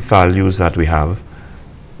family values that we have,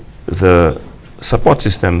 the support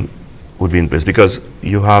system would be in place, because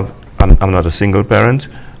you have, I'm not a single parent.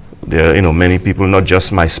 There are, you know, many people, not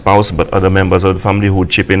just my spouse, but other members of the family who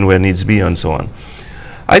chip in where needs be and so on.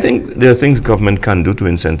 I think there are things government can do to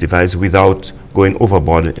incentivize without going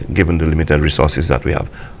overboard given the limited resources that we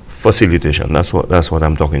have. Facilitation, that's what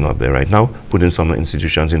I'm talking about there right now. Putting some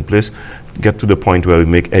institutions in place, get to the point where we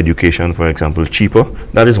make education, for example, cheaper.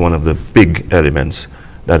 That is one of the big elements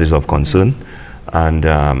that is of concern. And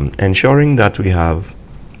ensuring that we have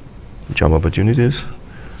job opportunities.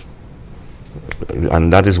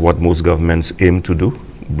 And that is what most governments aim to do.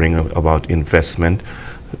 bring about investment,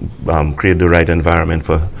 create the right environment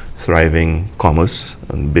for thriving commerce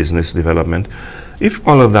and business development. If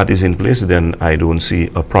all of that is in place, then I don't see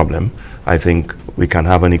a problem. I think we can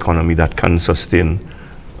have an economy that can sustain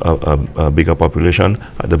a bigger population.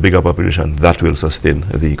 The bigger population, that will sustain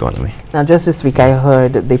the economy. Now, just this week, I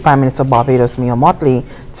heard the Prime Minister of Barbados, Mia Motley,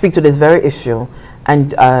 speak to this very issue,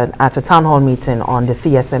 and at a town hall meeting on the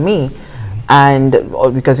CSME, and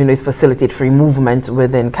because it's facilitate free movement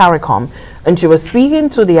within CARICOM, and she was speaking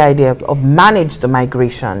to the idea of managed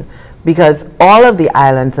migration, because all of the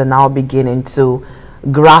islands are now beginning to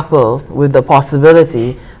grapple with the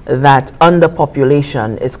possibility that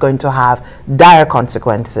underpopulation is going to have dire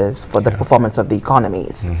consequences for the performance of the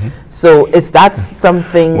economies. So is that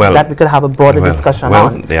something that we could have a broader discussion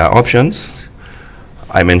on? There are options.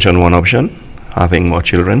 I mentioned one option, having more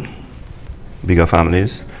children, bigger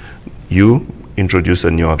families. You introduce a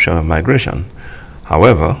new option of migration.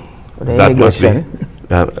 However, that must be,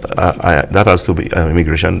 that has to be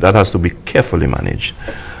immigration. That has to be carefully managed.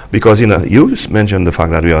 Because you mentioned the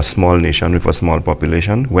fact that we are a small nation with a small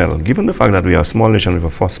population. Well, given the fact that we are a small nation with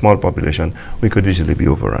a small population, we could easily be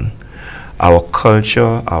overrun. Our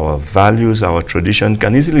culture, our values, our tradition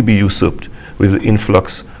can easily be usurped with the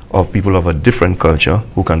influx of people of a different culture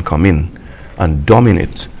who can come in and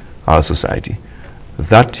dominate our society.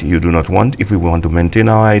 That you do not want if we want to maintain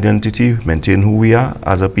our identity, maintain who we are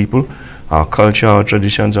as a people, our culture, our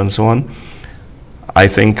traditions, and so on. I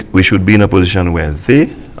think we should be in a position where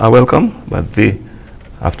they are welcome, but they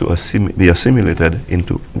have to be assimilated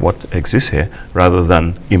into what exists here rather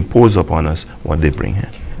than impose upon us what they bring here.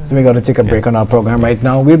 So we're going to take a break on our program right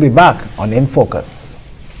now. We'll be back on In Focus.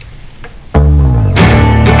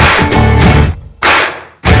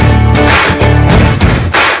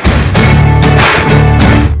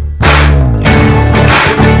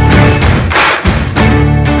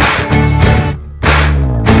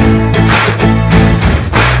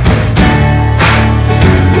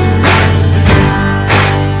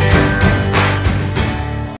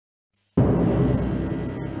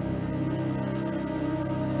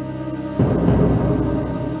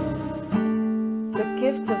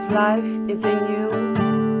 Life is in you.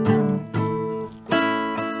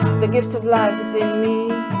 The gift of life is in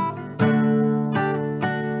me.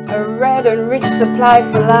 A red and rich supply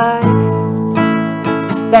for life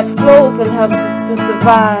that flows and helps us to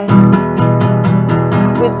survive.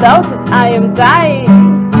 Without it, I am dying.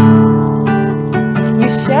 You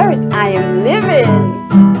share it, I am living.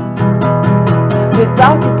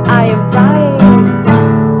 Without it, I am dying.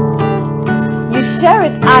 You share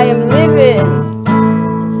it, I am living.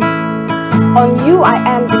 On you I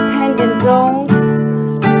am dependent, don't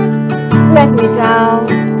let me down.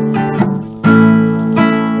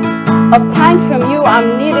 A pint from you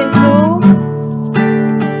I'm needing to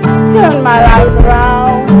turn my life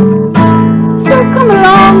around. So come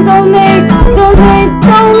along, donate, donate,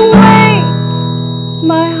 don't wait.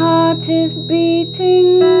 My heart is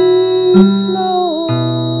beating slowly.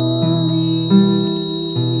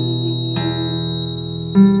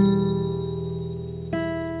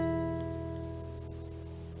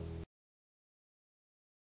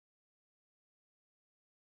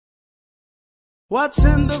 What's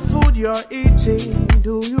in the food you're eating?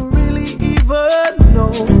 Do you really even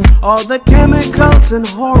know? All the chemicals and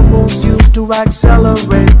hormones used to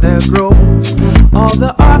accelerate their growth. All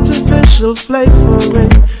the artificial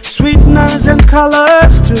flavoring, sweeteners and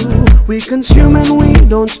colors too. We consume and we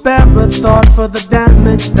don't spare a thought for the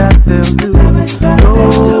damage that they'll do.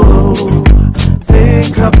 No,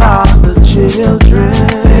 think about the children.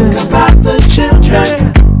 Think about the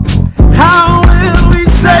children. How will we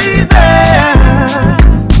say that?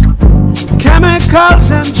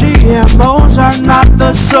 Chemicals and GMOs are not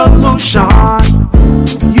the solution.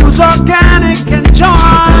 Use organic and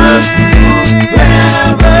join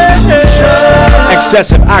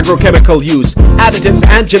Excessive agrochemical use, additives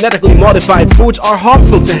and genetically modified foods are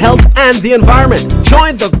harmful to health and the environment.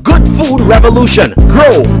 Join the good food revolution.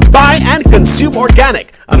 Grow, buy and consume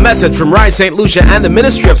organic. A message from Rise St. Lucia and the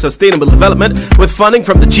Ministry of Sustainable Development with funding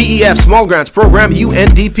from the GEF Small Grants Program,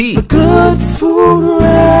 UNDP. The good food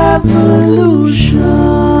revolution.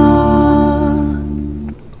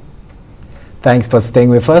 Thanks for staying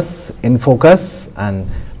with us in Focus, and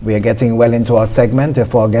we are getting well into our segment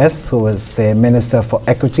with our guest, who is the Minister for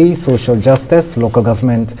Equity, Social Justice, Local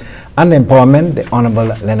Government and Empowerment, the Honorable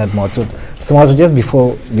Lenard Montoute. So also, just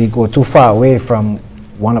before we go too far away from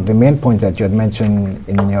one of the main points that you had mentioned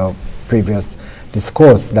in your previous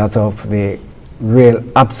discourse, that of the real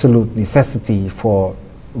absolute necessity for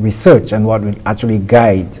research and what will actually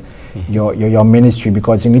guide your ministry,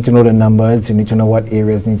 because you need to know the numbers, you need to know what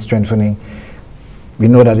areas need strengthening. We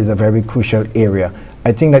know that is a very crucial area.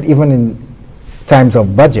 I think that even in times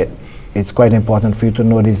of budget, it's quite important for you to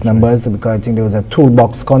know these numbers, because I think there was a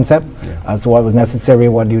toolbox concept as to what was necessary,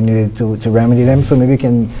 what you needed to remedy them. So maybe we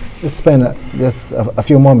can just spend a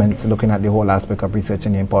few moments looking at the whole aspect of research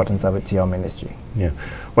and the importance of it to your ministry. Yeah,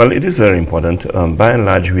 well, it is very important. By and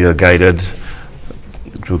large, we are guided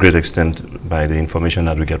to a great extent by the information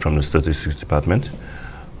that we get from the Statistics Department.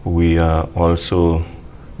 We are also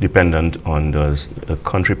dependent on the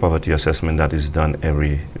country poverty assessment that is done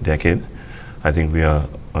every decade. I think we are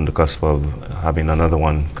on the cusp of having another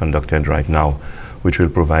one conducted right now, which will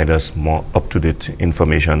provide us more up-to-date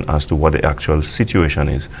information as to what the actual situation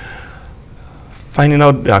is. Finding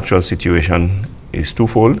out the actual situation is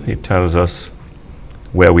twofold. It tells us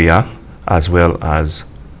where we are, as well as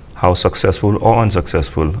how successful or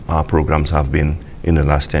unsuccessful our programs have been in the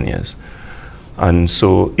last 10 years. And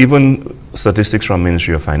so even statistics from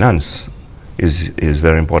Ministry of Finance is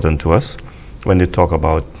very important to us when they talk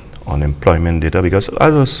about unemployment data, because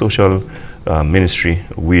as a social ministry,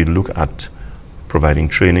 we look at providing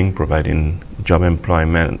training, providing job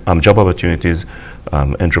employment, job opportunities,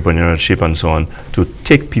 entrepreneurship and so on, to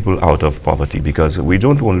take people out of poverty, because we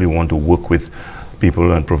don't only want to work with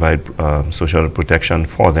people and provide social protection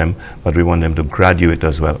for them, but we want them to graduate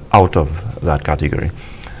as well out of that category.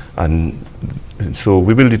 And so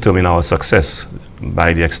we will determine our success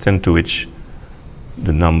by the extent to which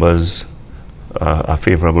the numbers are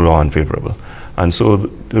favorable or unfavorable. And so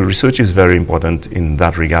the research is very important in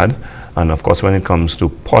that regard. And of course, when it comes to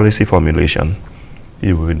policy formulation,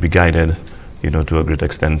 you will be guided, to a great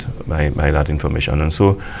extent by that information. And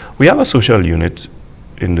so we have a social unit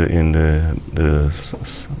in the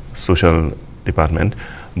social department,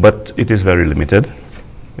 but it is very limited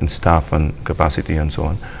in staff and capacity and so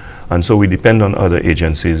on. And so we depend on other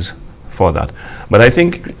agencies for that. But I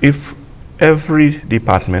think if every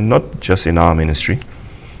department, not just in our ministry,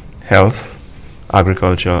 health,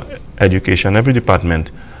 agriculture, education, every department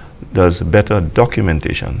does better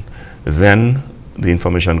documentation, then the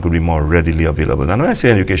information could be more readily available. And when I say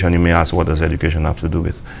education, you may ask, what does education have to do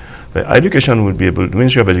with? The education would be able, the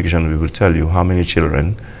Ministry of Education will tell you how many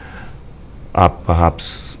children are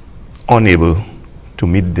perhaps unable to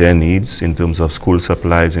meet their needs in terms of school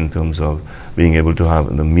supplies, in terms of being able to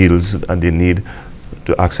have the meals that they need,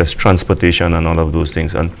 to access transportation and all of those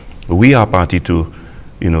things. And we are party to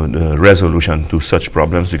the resolution to such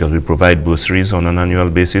problems, because we provide bursaries on an annual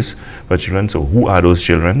basis for children. So who are those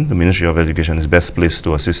children? The Ministry of Education is best placed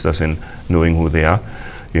to assist us in knowing who they are.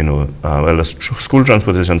 Well, the school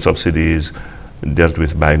transportation subsidy is dealt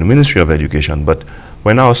with by the Ministry of Education, but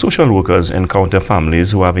when our social workers encounter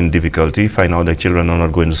families who are having difficulty, find out their children are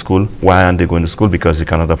not going to school, why aren't they going to school? Because they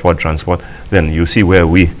cannot afford transport, then you see where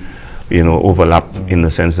we overlap, in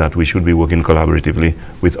the sense that we should be working collaboratively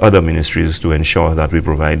with other ministries to ensure that we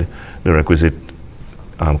provide the requisite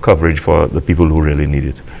coverage for the people who really need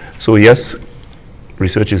it. So yes,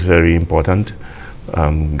 research is very important.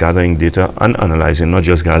 Gathering data and analyzing, not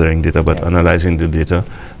just gathering data, but analyzing the data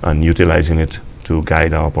and utilizing it to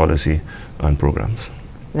guide our policy and programs.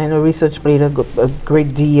 I know research played a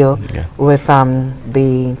great deal with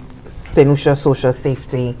the St. Lucia Social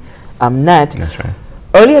Safety Net. That's right.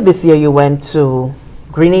 Earlier this year, you went to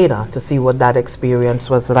Grenada to see what that experience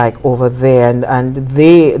was like over there, and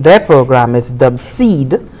their program is dubbed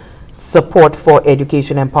SEED, Support for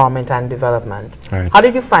Education, Empowerment and Development. Right. How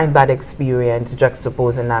did you find that experience,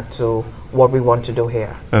 juxtaposing that to what we want to do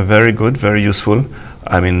here? Very good, very useful.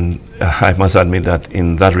 I mean, I must admit that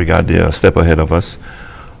in that regard, they are a step ahead of us.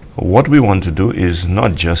 What we want to do is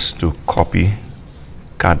not just to copy,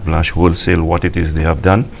 carte blanche, wholesale what it is they have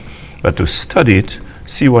done, but to study it,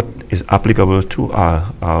 see what is applicable to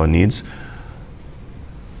our needs,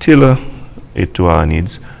 tailor it to our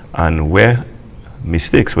needs, and where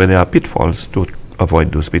mistakes, where there are pitfalls, to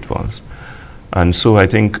avoid those pitfalls. And so I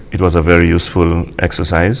think it was a very useful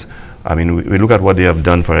exercise. I mean, we look at what they have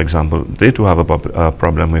done. For example, they too have a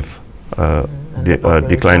problem with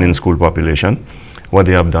decline in school population. What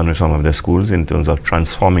they have done with some of their schools in terms of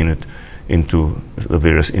transforming it into the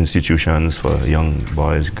various institutions for young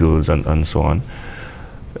boys, girls, and so on.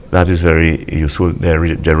 That is very useful. Their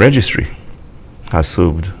registry has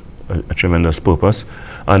served a tremendous purpose.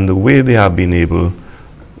 And the way they have been able,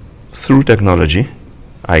 through technology,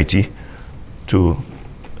 IT, to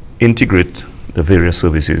integrate the various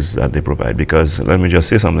services that they provide. Because let me just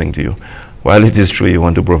say something to you. While it is true you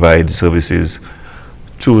want to provide services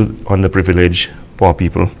to underprivileged, poor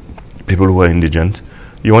people, people who are indigent,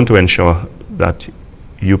 you want to ensure that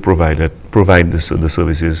you provide the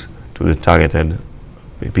services to the targeted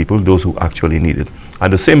people, those who actually need it.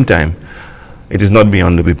 At the same time, it is not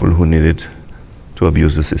beyond the people who need it to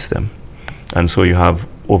abuse the system. And so you have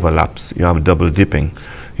overlaps, you have double dipping,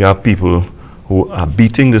 you have people who are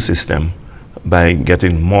beating the system by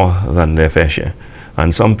getting more than their fair share.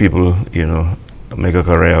 And some people, you know, make a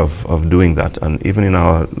career of doing that. And even in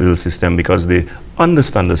our little system, because they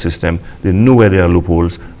understand the system, they know where there are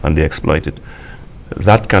loopholes and they exploit it.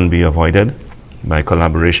 That can be avoided by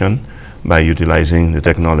collaboration, by utilizing the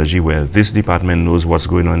technology where this department knows what's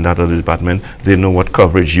going on in that other department, they know what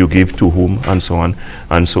coverage you give to whom, and so on.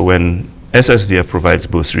 And so when SSDF provides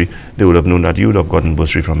bursary, they would have known that you would have gotten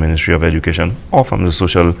bursary from Ministry of Education or from the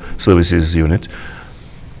Social Services Unit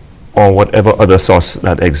or whatever other source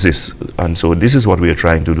that exists. And so this is what we are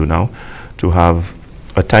trying to do now, to have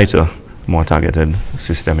a tighter, more targeted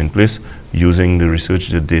system in place, using the research,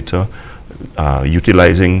 the data,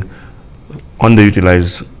 utilizing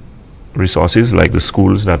underutilized resources like the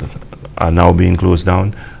schools that are now being closed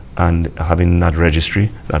down, and having that registry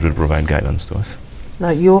that will provide guidance to us. Now,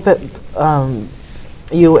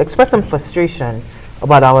 you expressed some frustration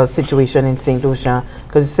about our situation in St. Lucia,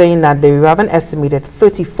 because you're saying that they have an estimated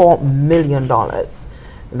 $34 million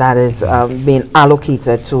that is being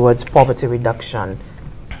allocated towards poverty reduction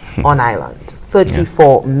on island.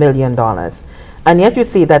 $34 million. And yet you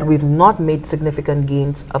say that we've not made significant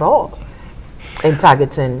gains at all in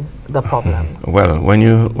targeting the problem. Well, when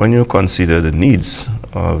you consider the needs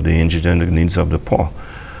of the indigent, the needs of the poor,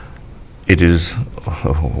 it is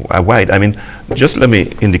wide. I mean, just let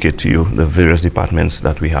me indicate to you the various departments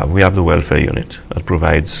that we have. We have the welfare unit that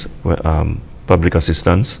provides public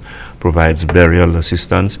assistance, provides burial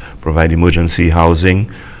assistance, provide emergency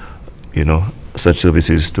housing, you know, such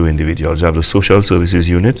services to individuals. You have the social services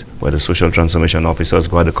unit, where the social transformation officers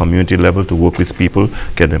go at the community level to work with people,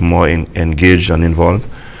 get them more engaged and involved.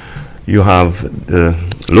 You have the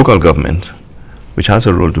local government, which has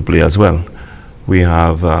a role to play as well. We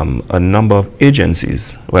have a number of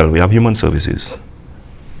agencies. Well, we have human services,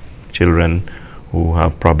 children who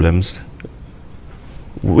have problems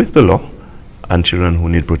with the law, and children who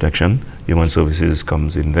need protection. Human services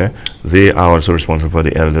comes in there. They are also responsible for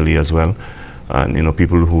the elderly as well, and you know,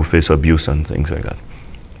 people who face abuse and things like that.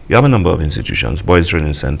 You have a number of institutions: Boys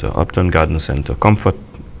Training Center, Upton Garden Center, Comfort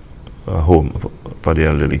Home for the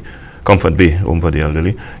elderly, Comfort Bay Home for the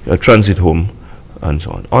elderly, a transit home, and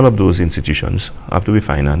so on. All of those institutions have to be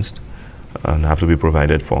financed and have to be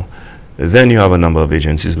provided for. Then you have a number of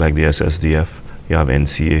agencies like the SSDF, you have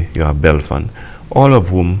NCA, you have Belfund, all of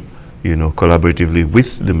whom, you know, collaboratively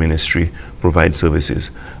with the ministry provide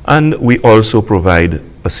services. And we also provide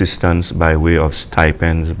assistance by way of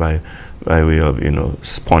stipends, by way of, you know,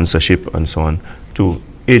 sponsorship and so on, to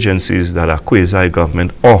agencies that are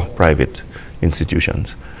quasi-government or private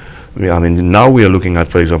institutions. I mean, now we are looking at,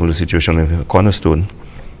 for example, the situation in Cornerstone,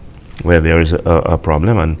 where there is a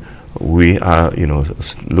problem, and we are, you know,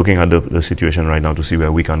 looking at the situation right now to see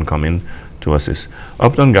where we can come in to assist.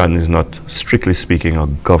 Upton Garden is not, strictly speaking, a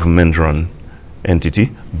government-run entity,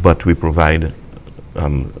 but we provide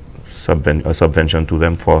a subvention to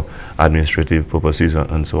them for administrative purposes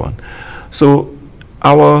and so on. So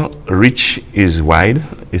our reach is wide,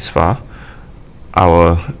 is far.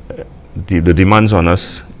 The demands on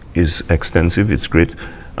us is extensive, it's great,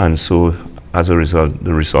 and so as a result,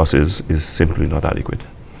 the resources is simply not adequate.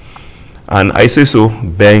 And I say so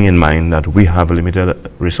bearing in mind that we have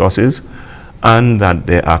limited resources and that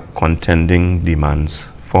there are contending demands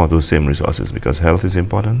for those same resources, because health is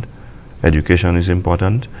important, education is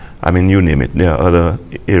important. I mean, you name it. There are other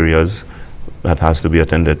areas that has to be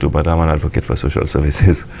attended to, but I'm an advocate for social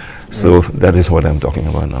services. So that is what I'm talking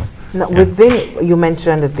about now. Now, within, you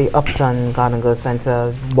mentioned that the Upton Garden Girls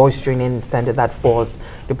Center, Boys Training Center, that falls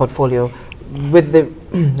the portfolio. With the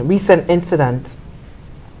recent incident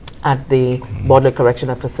at the Border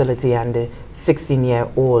Correctional Facility and the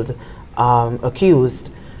 16-year-old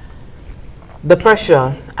accused, the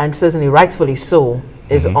pressure, and certainly rightfully so,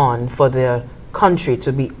 is on for the country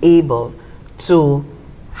to be able to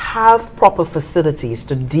have proper facilities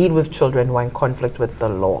to deal with children who are in conflict with the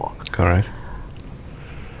law. Correct.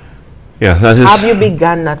 Yeah, that is. Have you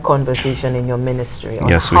begun that conversation in your ministry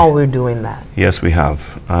on how we're doing that? Yes, we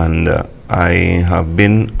have. And I have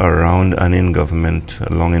been around and in government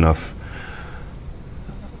long enough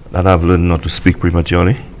that I've learned not to speak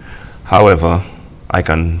prematurely. However, I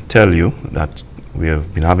can tell you that we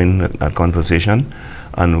have been having that conversation,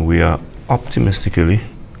 and we are optimistically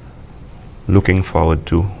looking forward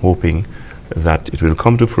to, hoping that it will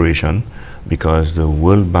come to fruition, because the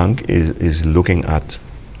World Bank is looking at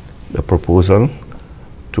the proposal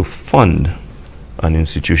to fund an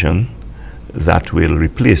institution that will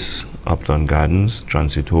replace Uptown Gardens,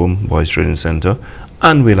 Transit Home, Boys Training Center,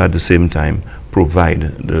 and will at the same time provide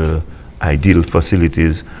the ideal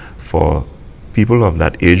facilities for people of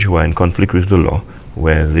that age who are in conflict with the law,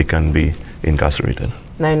 where they can be incarcerated.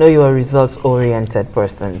 Now, I know you're a results-oriented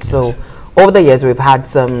person, so over the years we've had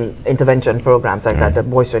some intervention programs like that, the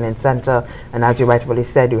Boys Training Center, and as you rightfully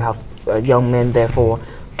said, you have young men there for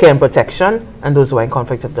care and protection, and those who are in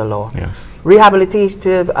conflict with the law. Yes.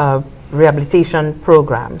 Rehabilitation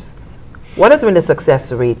programs. What has been the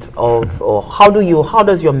success rate of, or how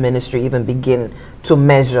does your ministry even begin to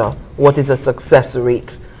measure what is a success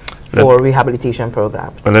rate for rehabilitation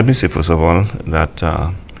programs? Well, let me say first of all that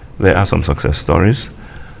there are some success stories.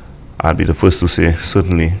 I'll be the first to say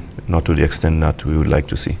certainly not to the extent that we would like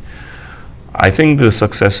to see. I think the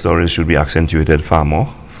success stories should be accentuated far more.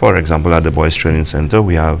 For example, at the Boys Training Center,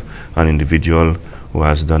 we have an individual who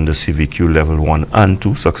has done the CVQ level 1 and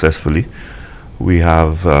 2 successfully. We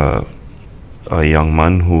have a young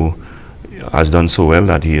man who has done so well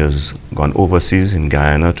that he has gone overseas in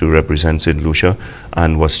Guyana to represent St. Lucia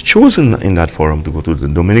and was chosen in that forum to go to the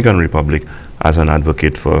Dominican Republic as an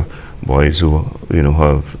advocate for boys who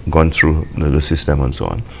have gone through the system and so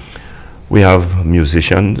on. We have a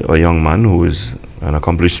musician, a young man who is an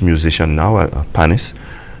accomplished musician now, a panist,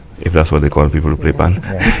 if that's what they call people who play pan.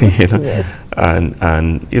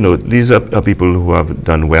 And these are people who have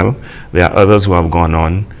done well. There are others who have gone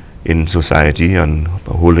on in society and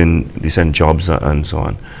holding decent jobs and so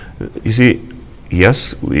on. You see,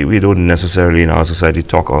 yes, we don't necessarily in our society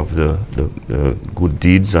talk of the good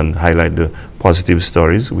deeds and highlight the positive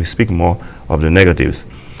stories. We speak more of the negatives.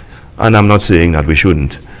 And I'm not saying that we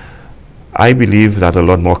shouldn't. I believe that a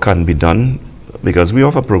lot more can be done because we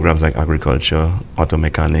offer programs like agriculture, auto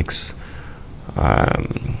mechanics,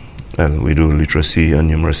 and we do literacy and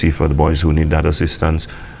numeracy for the boys who need that assistance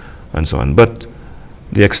and so on. But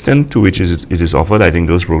the extent to which it is offered, I think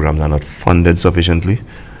those programs are not funded sufficiently.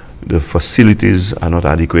 The facilities are not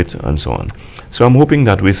adequate and so on. So I'm hoping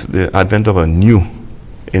that with the advent of a new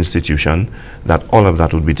institution, that all of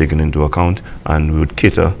that would be taken into account and we would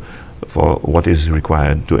cater for what is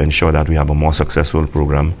required to ensure that we have a more successful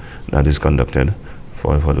program that is conducted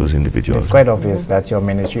for those individuals. It's quite obvious that your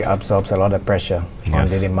ministry absorbs a lot of pressure on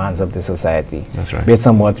the demands of the society. That's right. Based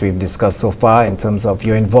on what we've discussed so far in terms of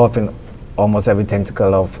you're involved in almost every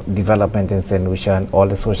tentacle of development in St. Lucia and all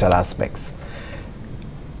the social aspects.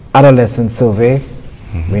 Adolescent survey,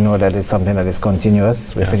 we know that is something that is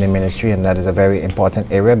continuous within the ministry, and that is a very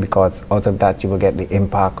important area because out of that you will get the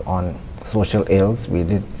impact on social ills. We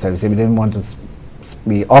didn't want to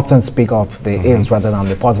we often speak of the ills rather than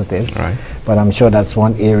the positives, but I'm sure that's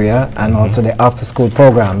one area. And also the after school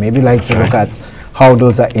program, maybe like to look at how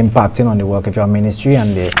those are impacting on the work of your ministry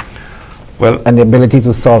and the ability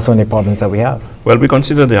to solve some of the problems that we have. Well, we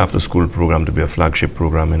consider the after school program to be a flagship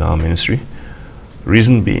program in our ministry.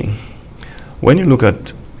 Reason being, when you look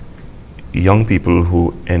at young people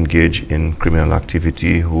who engage in criminal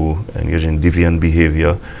activity, who engage in deviant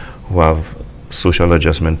behavior, who have social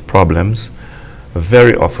adjustment problems,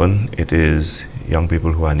 very often it is young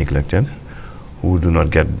people who are neglected, who do not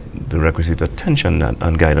get the requisite attention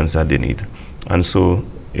and guidance that they need. And so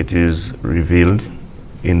it is revealed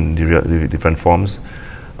in the different forms,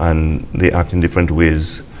 and they act in different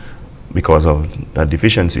ways because of that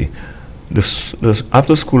deficiency. This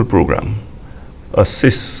after-school program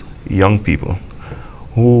assists young people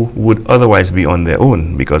who would otherwise be on their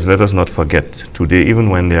own, because let us not forget, today, even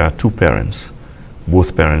when there are two parents,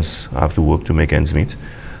 both parents have to work to make ends meet.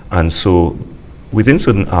 And so within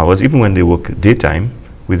certain hours, even when they work daytime,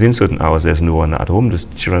 within certain hours there's no one at home. The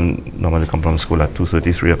children normally come from school at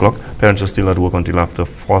 2:30, 3 o'clock. Parents are still at work until after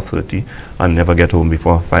 4:30 and never get home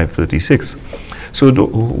before 5:36.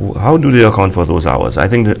 So how do they account for those hours? I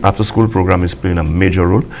think the after school program is playing a major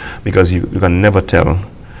role because you can never tell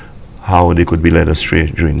how they could be led astray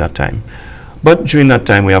during that time. But during that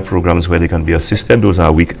time, we have programs where they can be assisted, those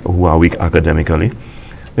who are weak academically.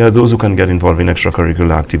 There are those who can get involved in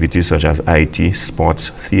extracurricular activities such as IT, sports,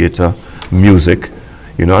 theater, music,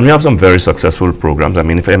 and we have some very successful programs. I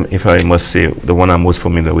mean, if I must say, the one I'm most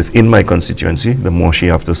familiar with in my constituency, the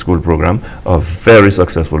Moshi After School program, a very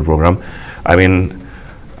successful program. I mean,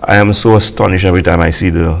 I am so astonished every time I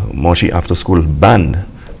see the Moshi After School band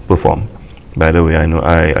perform. By the way,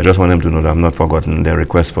 I just want them to know that I've not forgotten their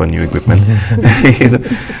request for new equipment.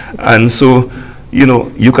 And so,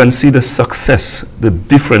 you can see the success, the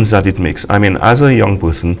difference that it makes. I mean, as a young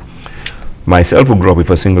person, myself who grew up with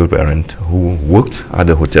a single parent who worked at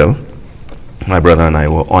the hotel, my brother and I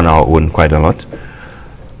were on our own quite a lot.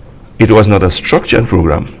 It was not a structured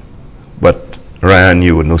program, but Ryan,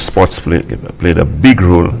 you would know sports played a big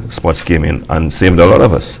role. Sports came in and saved a lot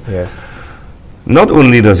of us. Yes. Not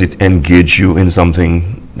only does it engage you in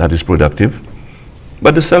something that is productive,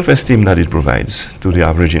 but the self-esteem that it provides to the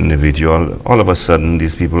average individual. All of a sudden,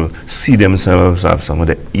 these people see themselves, have some of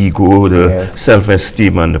the ego, the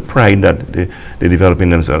self-esteem and the pride that they develop in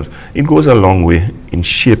themselves. It goes a long way in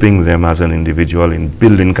shaping them as an individual, in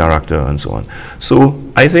building character and so on. So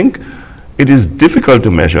I think it is difficult to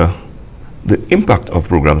measure the impact of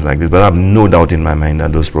programs like this, but I have no doubt in my mind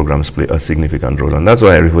that those programs play a significant role, and that's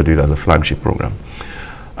why I refer to it as a flagship program.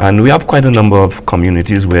 And we have quite a number of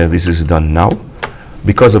communities where this is done now.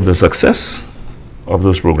 Because of the success of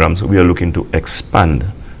those programs, we are looking to expand,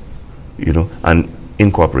 you know, and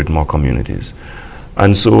incorporate more communities.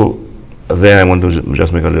 And so there I want to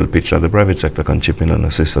just make a little pitch that the private sector can chip in and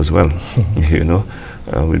assist as well. You know,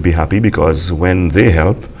 we'd be happy because when they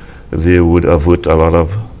help, they would avert a lot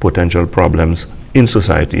of potential problems in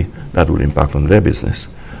society that would impact on their business.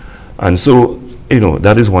 And so, you know,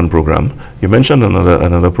 that is one program. You mentioned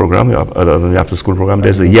another program, you have the after-school program.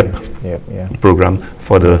 There's a YEP program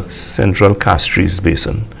for the Central Castries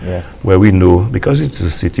Basin, where we know, because it's a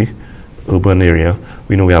city, urban area,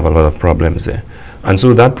 we know we have a lot of problems there. And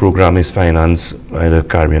so that program is financed by the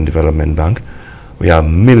Caribbean Development Bank. We have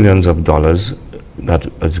millions of dollars that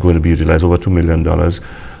is going to be utilized, over $2 million,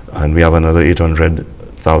 and we have another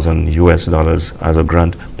 $800,000 US as a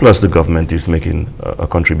grant, plus the government is making a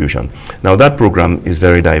contribution. Now that program is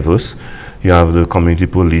very diverse. You have the community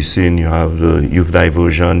policing, you have the youth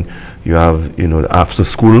diversion, you have, you know, an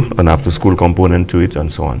after-school component to it,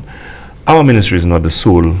 and so on. Our ministry is not the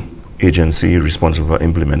sole agency responsible for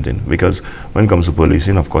implementing, because when it comes to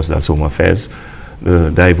policing, of course, that's Home Affairs.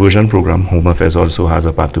 The diversion program, Home Affairs also has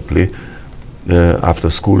a part to play. The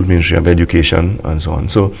after-school, Ministry of Education, and so on.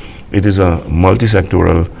 So it is a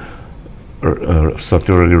multi-sectoral,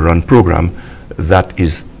 structurally run program that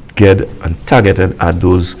is geared and targeted at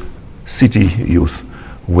those city youth,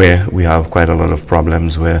 where we have quite a lot of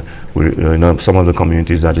problems, where we, you know, some of the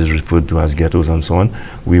communities that is referred to as ghettos and so on,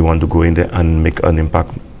 we want to go in there and make an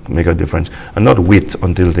impact, make a difference, and not wait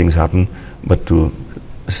until things happen, but to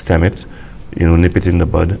stem it, you know, nip it in the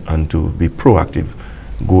bud, and to be proactive,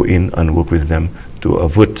 go in and work with them to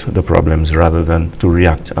avert the problems rather than to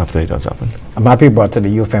react after it has happened. I'm happy you brought to the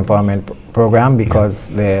Youth Empowerment Program, because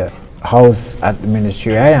the house at the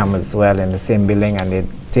ministry I am as well in the same building, and they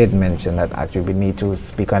did mention that actually we need to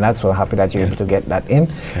speak on that, so happy that you're able to get that in.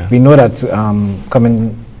 We know that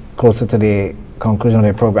coming closer to the conclusion of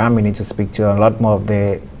the program, we need to speak to a lot more of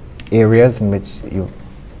the areas in which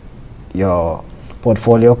your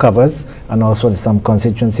portfolio covers, and also some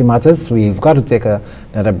constituency matters. We've got to take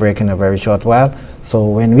another break in a very short while. So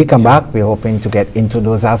when we come back, we're hoping to get into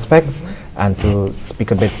those aspects and to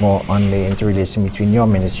speak a bit more on the interrelation between your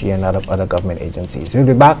ministry and other government agencies. We'll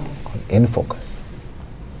be back in Focus.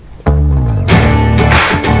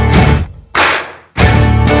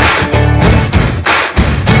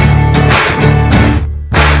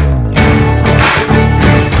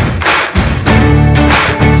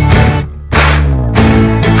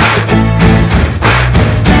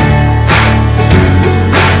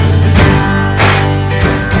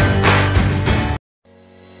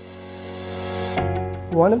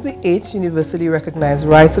 One of the 8 universally recognized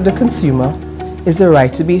rights of the consumer is the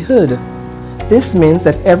right to be heard. This means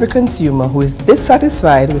that every consumer who is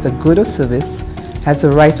dissatisfied with a good or service has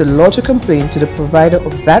the right to lodge a complaint to the provider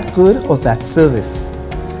of that good or that service.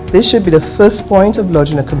 This should be the first point of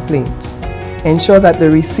lodging a complaint. Ensure that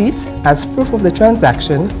the receipt as proof of the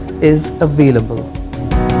transaction is available.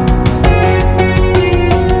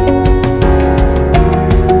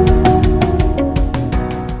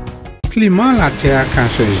 Climat la terre a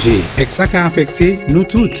changé et ça a affecté nous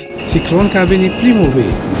toutes. Cyclone qui a venu plus mauvais,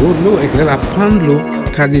 gros de l'eau et la prendre l'eau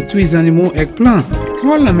qui a détruit les animaux et plants.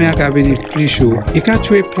 Quand la mer qui a venu plus chaud et qui a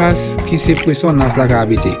tué place qui s'est pression dans la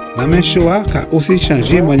habité. La mer chaude a aussi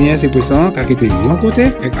changé manière c'est pression qui a quitté d'un côté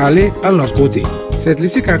et aller à l'autre côté. Cette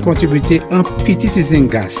liste a contribué un petit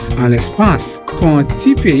gaz en l'espace. Quand un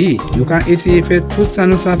petit pays, nous avons essayé de faire tout ça,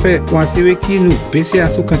 nous avons fait pour assurer que nous baisser à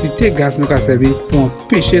la quantité de gaz nous avons servi pour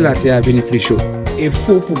empêcher la terre à venir plus chaud. Et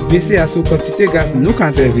faut pour baisser à la quantité de gaz nous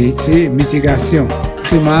avons servi, c'est mitigation.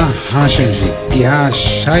 Le climat a changé. Il a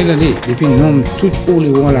changé depuis nous tout au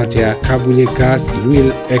niveau de la terre, carburé, gaz,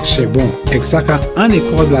 l'huile et charbon. Et ça a en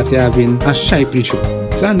cause la terre à venir à chaque plus chaud.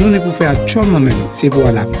 Ça nous ne pouvons faire actuellement même, c'est pour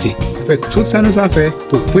adapter. Fait tout ça nous a fait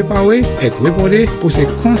pour préparer et répondre pour ces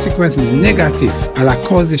conséquences négatives à la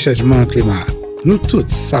cause du changement climatique. nous tous,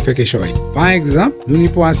 ça fait quelque chose. Par exemple, nous n'y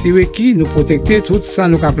pouvons assurer qui nous protecter tout ça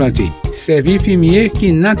nous qu'a planté. Servir fumier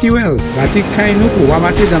qui naturel. Bâtir caille nous pour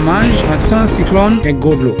abattre dommages en temps cyclone et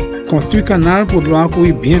gros de l'eau. Construire canal pour de l'eau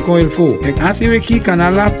courir bien comme il faut. Et assurer qui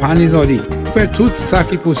canal là pas désordre. Faire tout ça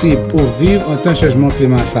qui est possible pour vivre en temps changement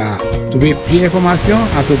climat ça. Trouver plus d'informations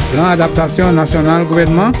à ce plan d'adaptation national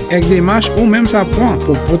gouvernement avec des marches ou même ça prend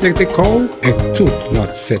pour protéger le corps et tout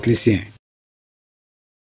notre set lycéen.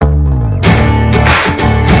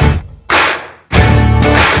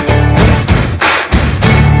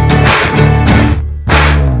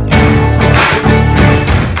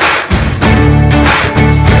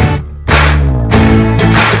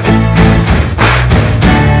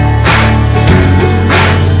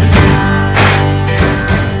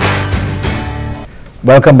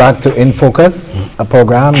 Welcome back to In Focus, a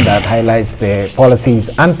program that highlights the policies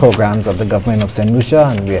and programs of the government of St. Lucia,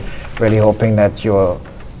 and we're really hoping that you're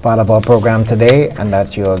part of our program today and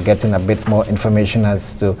that you're getting a bit more information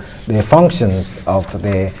as to the functions of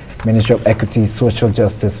the Ministry of Equity, Social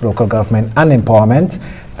Justice, Local Government and Empowerment.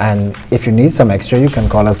 And if you need some extra, you can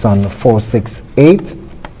call us on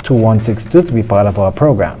 468-2162 to be part of our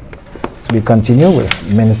program. So we continue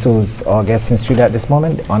with Minnesota's our guest in studio at this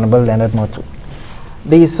moment, the Honorable Lenard Montoute.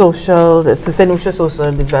 It's the St. Lucia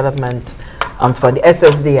Social Development for the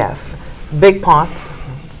SSDF. Big part,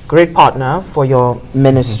 great partner for your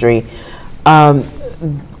ministry.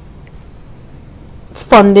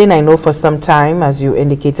 Funding, I know for some time, as you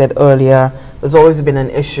indicated earlier, has always been an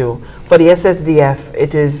issue. For the SSDF,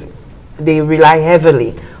 they rely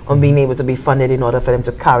heavily on being able to be funded in order for them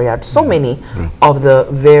to carry out so many of the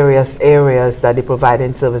various areas that they provide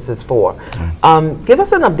in services for. Give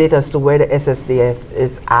us an update as to where the SSDF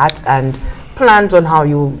is at and plans on how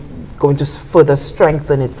you're going to further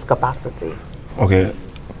strengthen its capacity. Okay,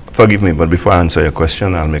 forgive me, but before I answer your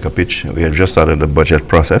question, I'll make a pitch. We have just started the budget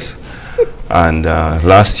process, and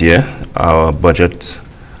last year our budget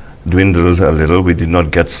dwindled a little. We did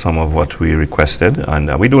not get some of what we requested,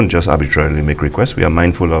 and we don't just arbitrarily make requests. We are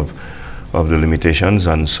mindful of the limitations,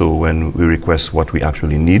 and so when we request what we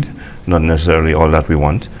actually need, not necessarily all that we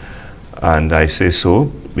want. And I say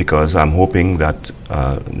so because I'm hoping that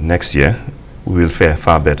next year we will fare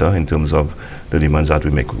far better in terms of the demands that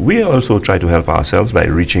we make. We also try to help ourselves by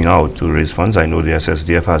reaching out to raise funds. I know the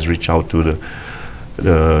SSDF has reached out to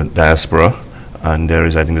the diaspora, and there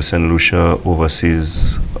is, I think, the St. Lucia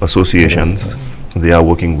Overseas Associations. They are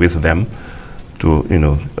working with them to,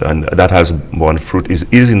 and that has borne fruit,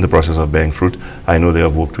 is in the process of bearing fruit. I know they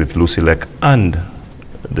have worked with Lucia and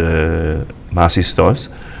the Massey stores,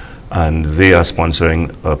 and they are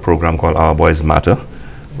sponsoring a program called Our Boys Matter,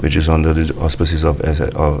 which is under the auspices of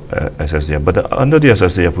SSDF. But under the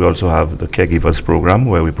SSDF, we also have the Caregivers program,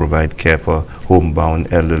 where we provide care for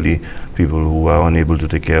homebound elderly people who are unable to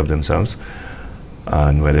take care of themselves,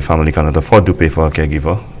 and where the family cannot afford to pay for a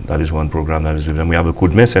caregiver. That is one program that is with them. We have a Coup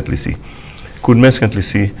de Main St. Lucie. Coup de Main St.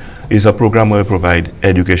 Lucie is a program where we provide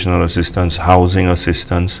educational assistance, housing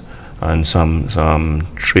assistance, and some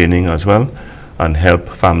training as well, and help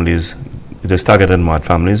families. It is targeted more at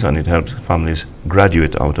families, and it helps families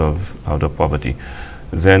graduate out of poverty.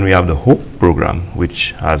 Then we have the HOPE program,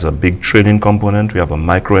 which has a big training component. We have a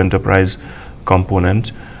micro-enterprise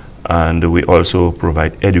component, and we also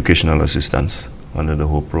provide educational assistance under the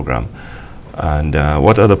HOPE program. And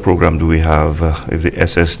what other program do we have? If the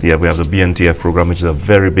SSDF, we have the BNTF program, which is a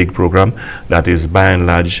very big program that is by and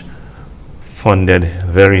large funded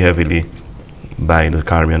very heavily by the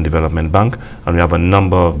Caribbean Development Bank, and we have a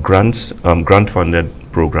number of grant-funded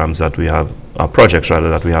programs that we have, projects rather,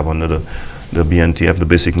 that we have under the BNTF, the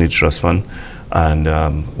Basic Needs Trust Fund. And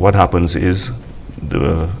what happens is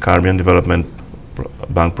the Caribbean Development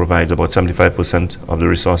Bank provides about 75% of the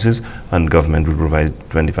resources, and government will provide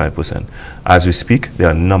 25%. As we speak, there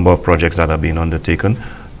are a number of projects that are being undertaken.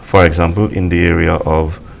 For example, in the area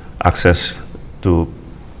of access to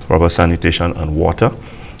proper sanitation and water,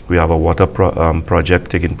 we have a water project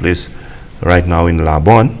taking place right now in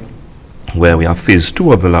Labon, where we have phase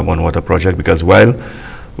 2 of the Labon water project, because while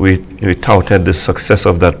we touted the success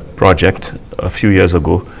of that project a few years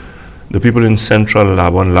ago, the people in central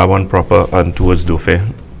Labon proper and towards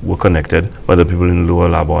Dauphin were connected, but the people in lower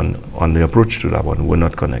Labon on the approach to Labon were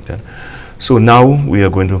not connected. So now we are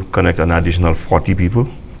going to connect an additional 40 people,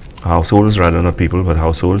 households rather, not people, but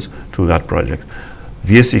households, to that project.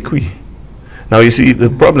 VSEQ. Now you see, the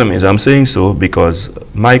problem is, I'm saying so because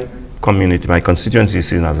my community, my constituency is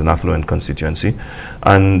seen as an affluent constituency,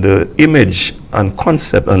 and the image and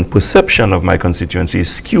concept and perception of my constituency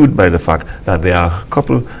is skewed by the fact that there are a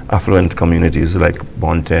couple affluent communities like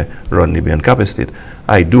Bonte, Rodney and Cape State.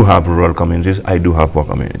 I do have rural communities, I do have poor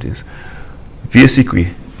communities.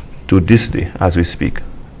 Viesikwi, to this day, as we speak,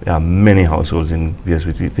 there are many households in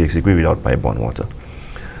Viesikwi without pipe-borne water.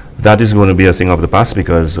 That is going to be a thing of the past,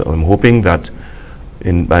 because I'm hoping that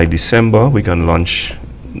by December we can launch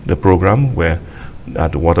the program where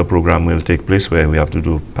that water program will take place, where we have to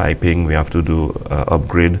do piping, we have to do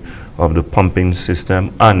upgrade of the pumping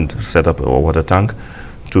system and set up a water tank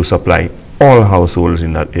to supply all households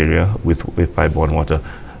in that area with pipe-borne water.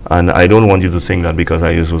 And I don't want you to think that because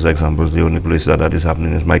I use those examples, the only place that is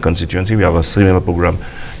happening is my constituency. We have a similar program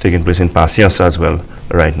taking place in Pasias as well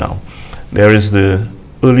right now. There is the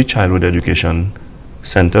early childhood education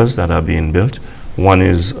centers that are being built. One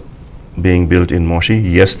is being built in Moshi.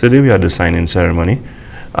 Yesterday we had the signing ceremony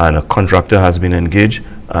and a contractor has been engaged,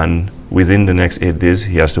 and within the next 8 days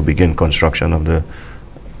he has to begin construction of the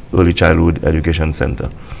early childhood education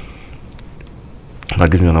center. That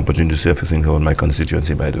gives me an opportunity to say a few things about my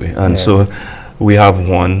constituency, by the way. And so we have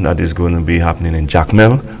one that is going to be happening in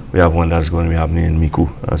Jacmel. We have one that's going to be happening in Miku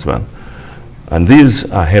as well. And these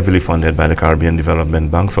are heavily funded by the Caribbean Development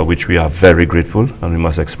Bank, for which we are very grateful, and we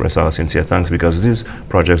must express our sincere thanks, because these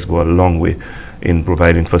projects go a long way in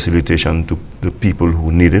providing facilitation to the people who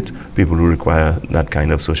need it, people who require that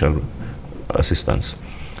kind of social assistance.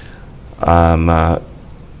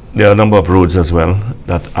 There are a number of roads as well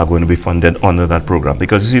that are going to be funded under that program,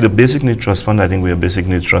 because you see the Basic Needs Trust Fund, I think we are Basic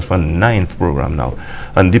Needs Trust Fund 9th program now,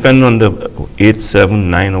 and depending on the 8, 7,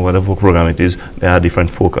 9 or whatever program it is, there are different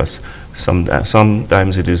focus.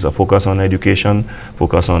 Sometimes it is a focus on education,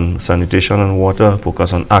 focus on sanitation and water,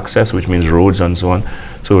 focus on access, which means roads and so on.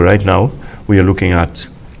 So right now we are looking at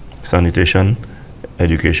sanitation,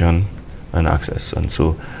 education and access, and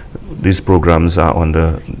so these programs are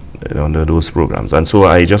under those programs. And so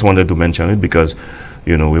I just wanted to mention it because,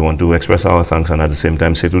 you know, we want to express our thanks and at the same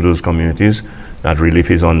time say to those communities that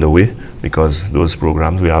relief is on the way, because those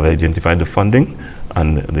programs, we have identified the funding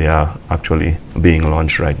and they are actually being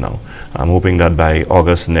launched right now. I'm hoping that by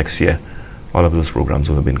August next year, all of those programs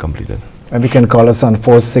will have been completed. And you can call us on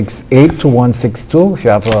 468-2162 if you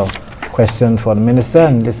have a question for the Minister.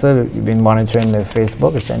 And Lisa, you've been monitoring the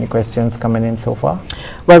Facebook. Is there any questions coming in so far?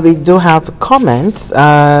 Well, we do have comments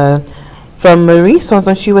from Marie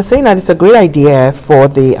Sonson. She was saying that it's a great idea for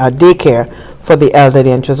the daycare for the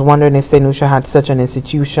elderly, and she was wondering if St. Lucia had such an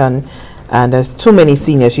institution, and there's too many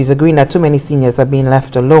seniors. She's agreeing that too many seniors are being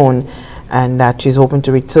left alone, and that she's hoping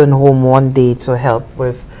to return home one day to help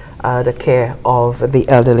with the care of the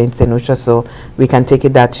elderly in St. Lucia. So we can take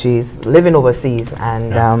it that she's living overseas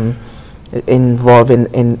and involved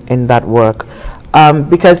in that work.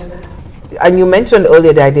 Because, and you mentioned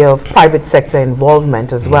earlier the idea of private sector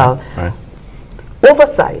involvement as well. Right.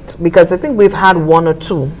 Oversight, because I think we've had one or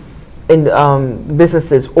two in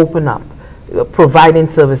businesses open up, providing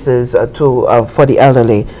services for the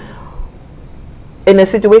elderly. In a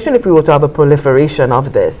situation, if we were to have a proliferation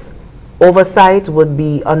of this, oversight would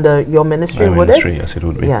be under your ministry, would it? Yes, it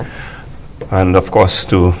would be. Yes. And of course,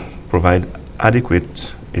 to provide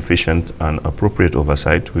adequate, efficient and appropriate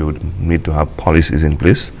oversight, we would need to have policies in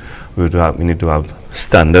place. We need to have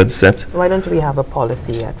standards set. Why don't we have a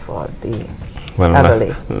policy yet for the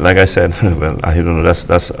elderly? Like I said, well, I don't know,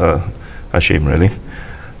 that's a shame, really.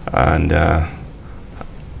 And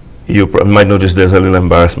you might notice there's a little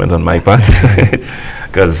embarrassment on my part,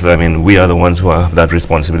 because I mean, we are the ones who have that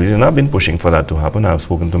responsibility, and I've been pushing for that to happen. I've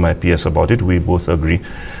spoken to my PS about it. We both agree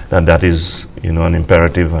that that is, you know, an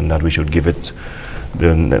imperative, and that we should give it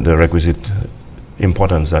the requisite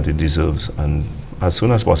importance that it deserves, and as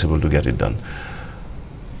soon as possible to get it done.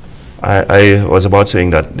 I was about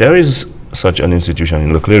saying that there is such an institution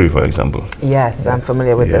in Leclerc, for example. Yes, I'm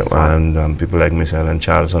familiar with this one. And people like Michelle and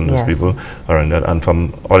Charles and those people are in that, and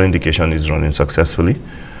from all indication is running successfully.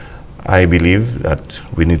 I believe that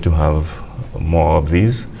we need to have more of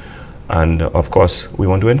these, and of course we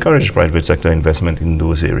want to encourage private sector investment in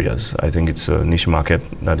those areas. I think it's a niche market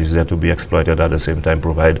that is there to be exploited, at the same time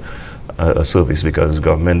provide a service, because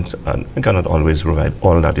government cannot always provide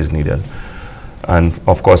all that is needed. And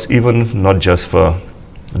of course, even not just for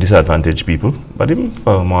disadvantaged people, but even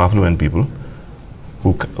for more affluent people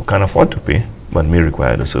who can afford to pay but may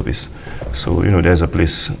require the service. So, you know, there's a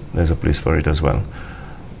place for it as well.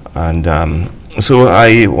 And so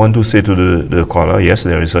I want to say to the caller, yes,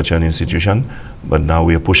 there is such an institution, but now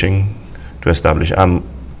we are pushing to establish.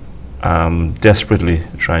 I'm desperately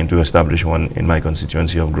trying to establish one in my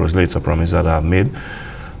constituency of Grosley. It's a promise that I've made.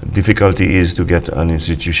 difficulty is to get an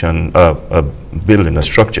institution, a building, a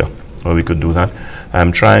structure where we could do that.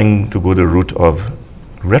 I'm trying to go the route of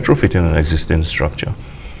retrofitting an existing structure.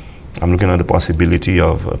 I'm looking at the possibility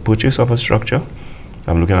of a purchase of a structure.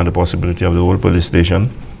 I'm looking at the possibility of the old police station.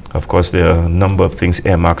 Of course, there are a number of things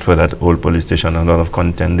earmarked for that old police station, a lot of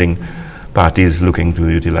contending parties looking to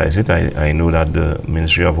utilize it. I know that the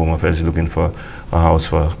Ministry of Home Affairs is looking for a house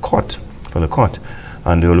for the court,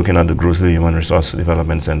 and they're looking at the Grocery Human Resource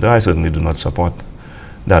Development Center. I certainly do not support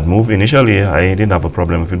that move. Initially, I didn't have a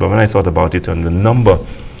problem with it, but when I thought about it and the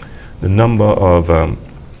number of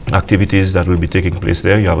activities that will be taking place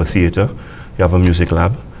there, you have a theater, you have a music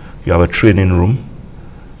lab, you have a training room,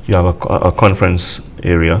 you have a conference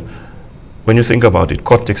area. When you think about it,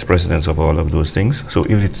 court takes precedence of all of those things. So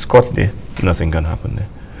if it's court there, nothing can happen there.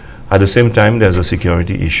 At the same time, there's a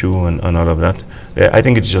security issue and all of that. I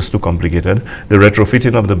think it's just too complicated. The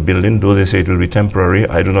retrofitting of the building, though they say it will be temporary,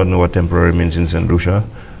 I do not know what temporary means in St. Lucia.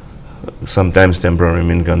 Sometimes temporary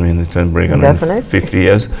can mean 50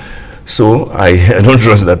 years. So I don't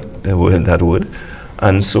trust that word.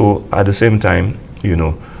 And so at the same time, you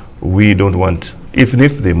know, we don't want, even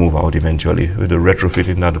if they move out eventually, with the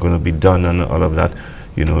retrofitting not going to be done and all of that,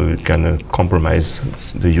 you know, it can compromise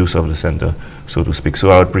the use of the center, so to speak. So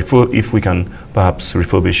I would prefer if we can perhaps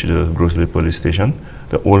refurbish the Grocery police station,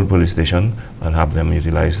 the old police station, and have them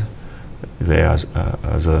utilize there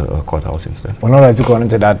as a courthouse instead. Well, not to go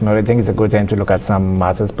into that, but I think it's a good time to look at some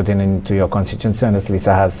matters pertaining to your constituency, unless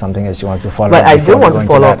Lisa has something else she wants to follow up. But I do want to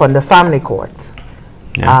follow up on the family court.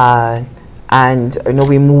 Yeah. And you know,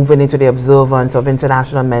 we're moving into the observance of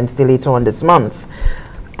International Men's Day later on this month.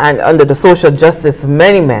 And under the social justice,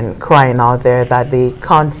 many men crying out there that they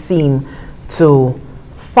can't seem to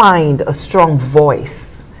find a strong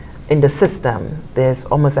voice in the system. There's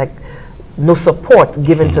almost like no support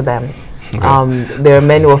given to them. There are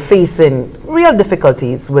men who are facing real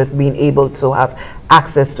difficulties with being able to have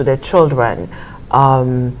access to their children,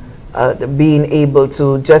 being able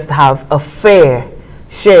to just have a fair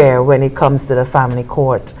share when it comes to the family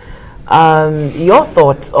court. Your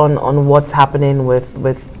thoughts on what's happening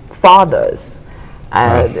with fathers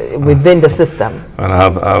within the system? And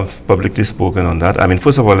I've publicly spoken on that. I mean,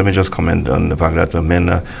 first of all, let me just comment on the fact that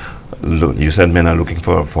men you said men are looking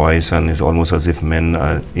for a voice, and it's almost as if men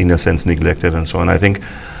are, in a sense, neglected and so on. I think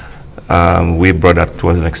we brought that to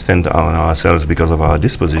an extent on ourselves because of our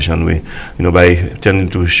disposition. We, you know, by tending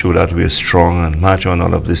to show that we're strong and macho and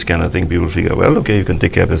all of this kind of thing, people figure, well, okay, you can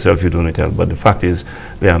take care of yourself, you don't need help. But the fact is,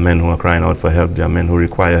 there are men who are crying out for help. There are men who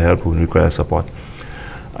require help, who require support.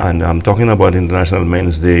 And I'm talking about International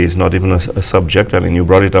Men's Day. It's not even a subject. I mean, you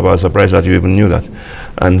brought it up. I was surprised that you even knew that.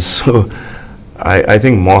 And so I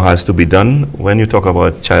think more has to be done when you talk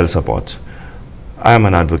about child support. I am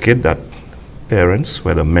an advocate that parents,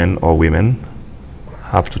 whether men or women,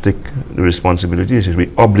 have to take the responsibility. They should be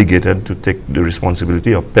obligated to take the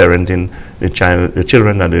responsibility of parenting the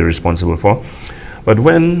children that they're responsible for. But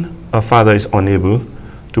when a father is unable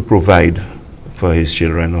to provide for his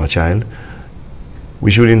children or child, we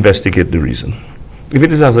should investigate the reason. If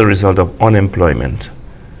it is as a result of unemployment,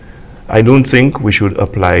 I don't think we should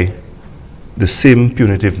apply the same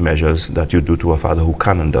punitive measures that you do to a father who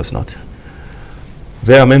can and does not.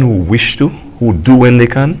 There are men who wish to, who do when they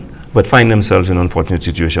can, but find themselves in unfortunate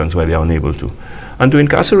situations where they are unable to. And to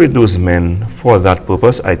incarcerate those men for that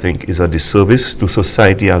purpose, I think, is a disservice to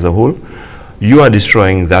society as a whole. You are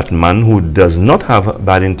destroying that man who does not have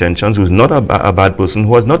bad intentions, who is not a bad person,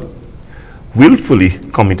 who has not willfully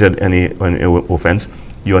committed any offense.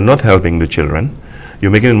 You are not helping the children.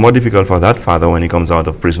 You're making it more difficult for that father when he comes out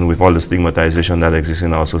of prison with all the stigmatization that exists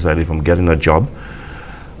in our society from getting a job.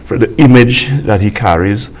 For the image that he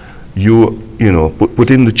carries, you know,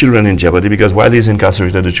 putting the children in jeopardy, because while he's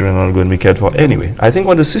incarcerated, the children are not going to be cared for anyway. I think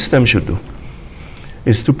what the system should do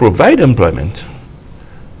is to provide employment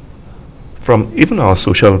from even our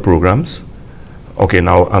social programs. Okay,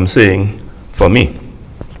 now I'm saying, for me,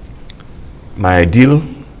 my ideal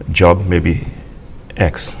job may be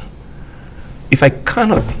X. If I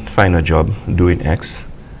cannot find a job doing X,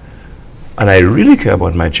 and I really care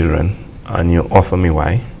about my children, and you offer me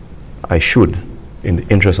Y, I should, in the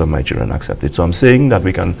interest of my children, accept it. So I'm saying that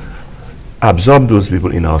we can absorb those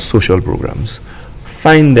people in our social programs,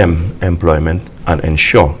 find them employment, and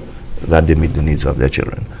ensure that they meet the needs of their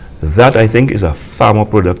children. That, I think, is a far more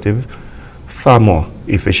productive, far more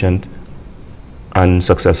efficient, and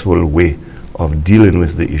successful way of dealing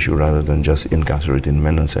with the issue rather than just incarcerating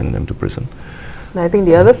men and sending them to prison. I think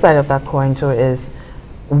the other side of that coin too is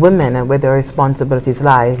women and where their responsibilities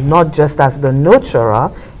lie, not just as the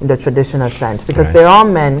nurturer in the traditional sense, because there are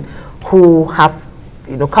men who have,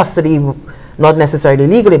 custody, not necessarily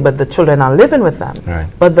legally, but the children are living with them. Right.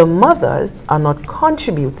 But the mothers are not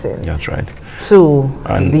contributing. That's right. To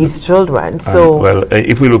these children. So well,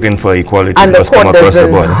 if we're looking for equality, and it must come across the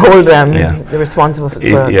board. Hold them responsible for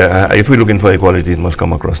if we're looking for equality, it must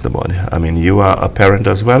come across the board. I mean, you are a parent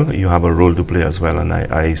as well. You have a role to play as well, and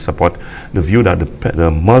I support the view that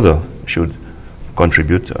the mother should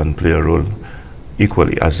contribute and play a role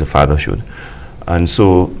equally as the father should. And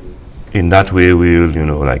so, in that way, we're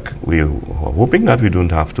hoping that we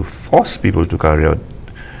don't have to force people to carry out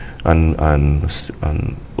and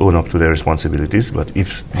own up to their responsibilities, but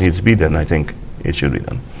if needs be, then I think it should be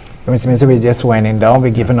done. Mr. Minister, we're just winding down.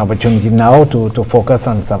 We give an opportunity now to focus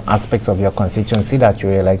on some aspects of your constituency that you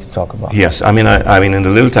really like to talk about. Yes, I mean, in the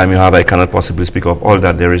little time you have, I cannot possibly speak of all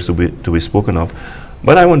that there is to be spoken of,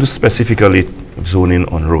 but I want to specifically zone in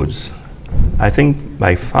on roads. I think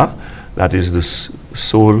by far that is the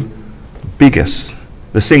single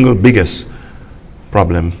biggest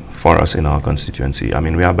problem for us in our constituency. I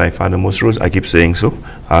mean, we have by far the most roads. I keep saying so.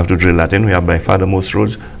 I have to drill that in. We have by far the most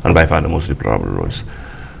roads and by far the most deplorable roads.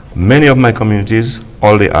 Many of my communities,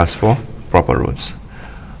 all they ask for, proper roads.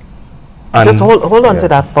 And just hold on to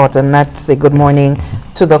that thought, and let's say good morning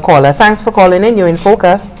to the caller. Thanks for calling in. You're in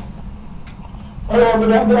focus. Hello,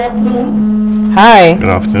 good afternoon. Hi. Good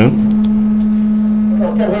afternoon.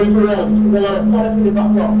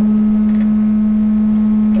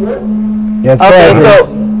 Yes, okay,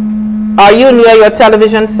 so are you near your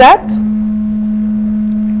television set? I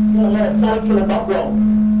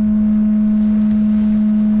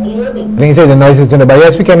think you say the noise is in the back.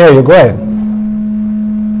 Yes, we can hear you. Go ahead.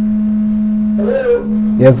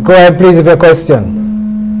 Yes, go ahead, please, with your question.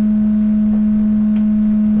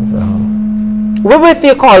 We're with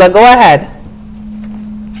you, caller. Go ahead.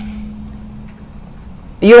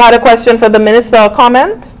 You had a question for the minister or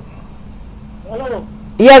comment? Hello.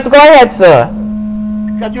 Yes, go ahead, sir.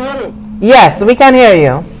 Can you hear me? Yes, we can hear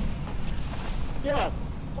you. Yeah.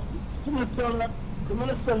 The minister,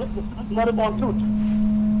 Lenard Montoute.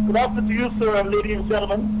 Good afternoon to you, sir, and ladies and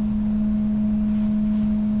gentlemen.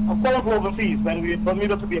 I'm calling from overseas,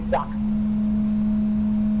 Bermuda to be exact.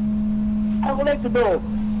 I would like to know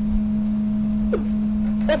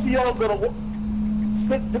if you all going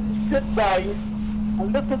to sit by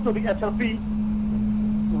and listen to the SLP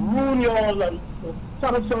ruin you all and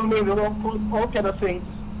sanction me, all kind of things,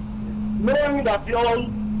 knowing that you all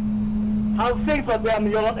have things for them,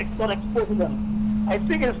 you're not exposing them. I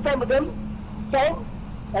think it's time for them, so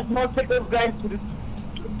let's not take those guys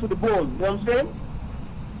to the bone. You know what I'm saying?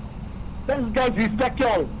 Those guys respect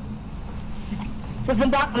y'all. So come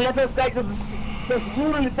back and let those guys just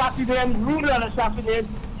ruling the party name, ruling and assassinate,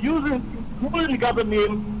 ruling the government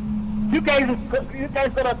name. You guys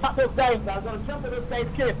gonna attack those guys, man. Gonna jump in those guys'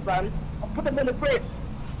 case, man, and put them in the place.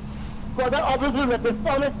 Because that obviously that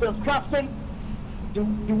dishonest, disgusting, the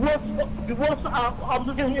worst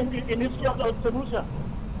obviously in history of the solution.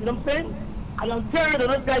 You know what I'm saying? And I'm telling you that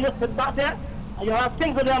those guys just sit back there and you have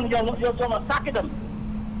things with them and you're gonna attack them.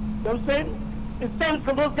 You know what I'm saying? It's time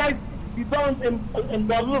for those guys to be down in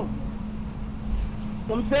Berlin. You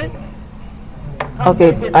know what I'm saying?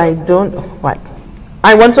 Okay,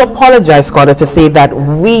 I want to apologize, Carter, to say that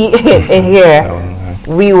we here,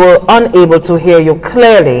 we were unable to hear you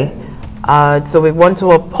clearly. So we want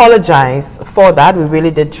to apologize for that. We really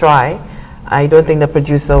did try. I don't think the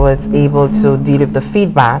producer was able to deal with the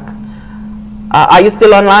feedback. Are you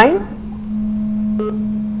still online?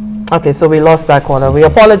 Okay, so we lost that caller. We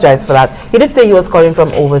apologize for that. He did say he was calling from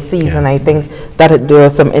overseas, and I think that there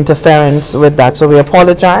was some interference with that. So we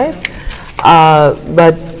apologize.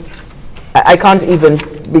 But I can't even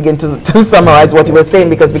begin to summarize what you were saying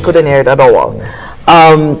because we couldn't hear it at all.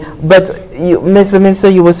 But Mr. Minister,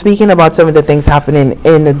 you were speaking about some of the things happening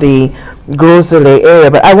in the Grosley area,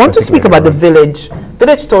 but I want to speak about the village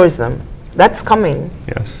tourism that's coming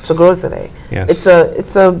to Grosley. Yes.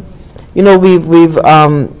 It's a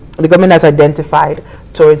the government has identified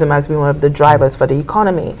tourism as being one of the drivers for the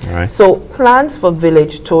economy. Right. So plans for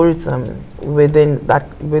village tourism within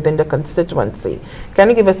the constituency. Can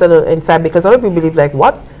you give us a little insight? Because a lot of people believe, like,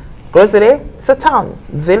 what? Grosley? It's a town.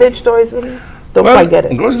 Village tourism? Don't quite get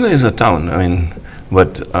it. Grosley is a town. I mean,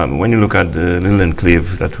 but when you look at the little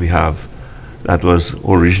enclave that we have, that was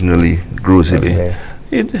originally Grosley.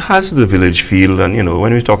 It has the village feel, and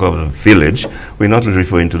when we talk of the village, we're not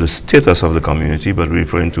referring to the status of the community, but we're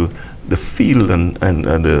referring to the feel and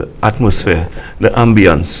the atmosphere, the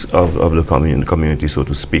ambience of the community, so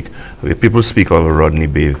to speak. People speak of Rodney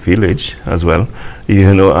Bay Village as well,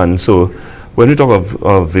 and so when we talk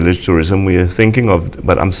of village tourism, we are thinking of,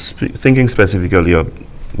 but I'm thinking specifically of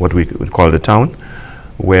what we would call the town,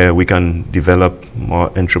 where we can develop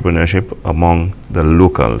more entrepreneurship among the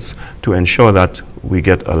locals to ensure that we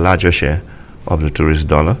get a larger share of the tourist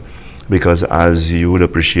dollar. Because as you would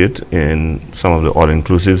appreciate, in some of the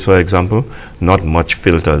all-inclusives, for example, not much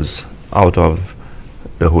filters out of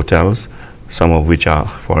the hotels, some of which are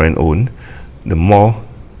foreign-owned. The more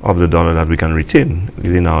of the dollar that we can retain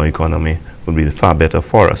within our economy would be far better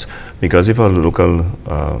for us. Because if a local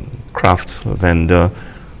craft vendor,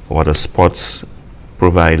 water sports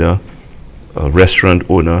provider, a restaurant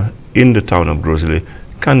owner in the town of Grosley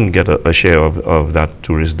can get a share of that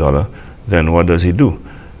tourist dollar, then what does he do?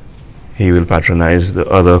 He will patronize the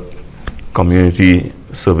other community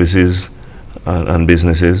services and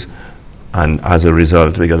businesses, and as a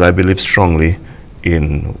result, because I believe strongly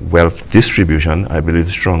in wealth distribution, I believe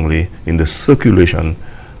strongly in the circulation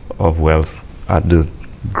of wealth at the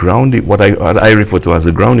ground, what I refer to as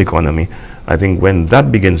the ground economy. I think when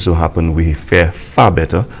that begins to happen, we fare far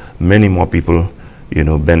better. Many more people,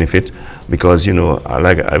 benefit, because,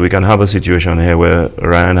 we can have a situation here where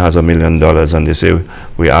Ryan has $1 million and they say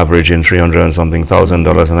we're averaging $300 and something thousand,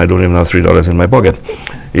 and I don't even have $3 in my pocket.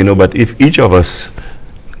 But if each of us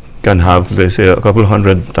can have, let's say, a couple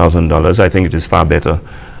 $100,000, I think it is far better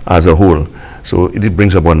as a whole. So it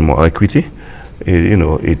brings about more equity.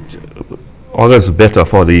 It augurs better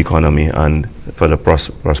for the economy and for the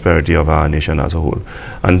prosperity of our nation as a whole.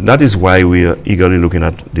 And that is why we are eagerly looking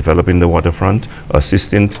at developing the waterfront,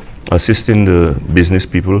 assisting the business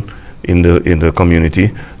people in the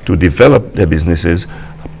community to develop their businesses,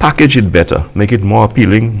 package it better, make it more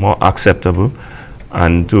appealing, more acceptable,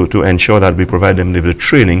 and to ensure that we provide them with the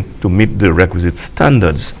training to meet the requisite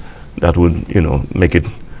standards that would, make it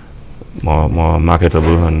more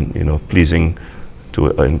marketable and, pleasing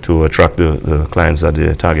to attract the clients that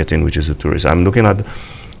they're targeting, which is the tourists. I'm looking at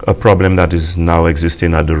a problem that is now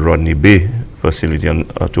existing at the Rodney Bay facility, and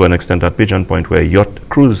to an extent at Pigeon Point, where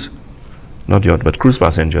cruise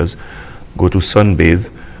passengers go to sunbathe,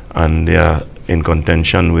 and they are in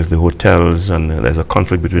contention with the hotels, and there's a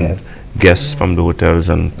conflict between guests from the hotels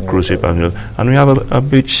and cruise ship passengers. And we have a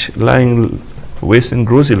beach lying waste in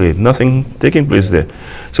Grosley, nothing taking place there.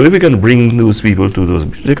 So if we can bring those people to those,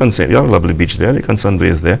 they can say, you have a lovely beach there, they can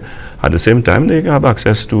sunbathe there. At the same time, they can have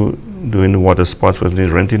access to doing the water sports, for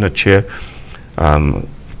instance, renting a chair.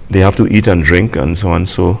 They have to eat and drink and so on.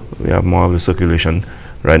 So we have more of the circulation,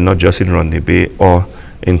 right? Not just in Rodney Bay or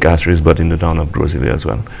in Castries, but in the town of Grosley as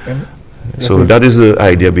well. So that is the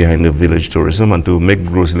idea behind the village tourism, and to make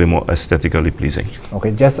Grosley more aesthetically pleasing.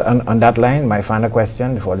 Okay, just on that line, my final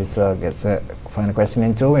question before this gets a final question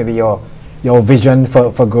into maybe your vision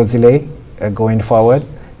for Grosley going forward.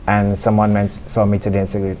 And someone saw me today and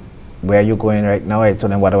said, where are you going right now? I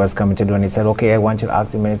told him what I was coming to do, and he said, okay, I want you to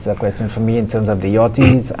ask the minister a question for me in terms of the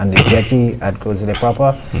yachties and the jetty at Grosley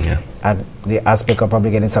proper, and the aspect of probably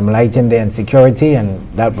getting some lighting there and security, and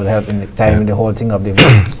that will help in the timing the whole thing of the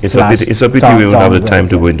village. It's a pity we won't have the time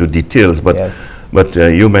to go into details, but but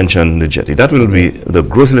you mentioned the jetty. That will be, the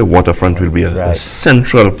Grosley waterfront will be a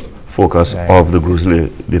central focus of the Grosley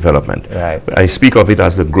development. I speak of it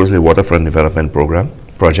as the Grosley Waterfront Development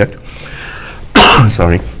Project.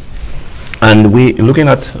 Sorry. And we're looking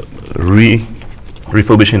at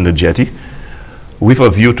refurbishing the jetty with a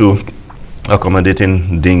view to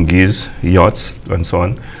accommodating dinghies, yachts, and so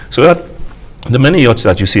on. So that the many yachts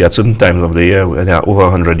that you see at certain times of the year, where there are over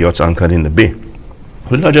 100 yachts anchored in the bay,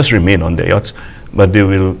 will not just remain on the yachts, but they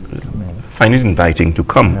will find it inviting to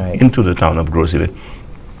come into the town of Grosley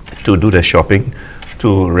to do their shopping,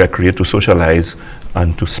 to recreate, to socialize,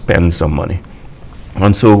 and to spend some money.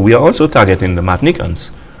 And so we are also targeting the Martinicans,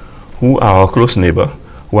 who are our close neighbor,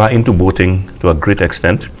 who are into boating to a great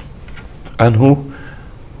extent, and who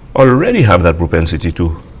already have that propensity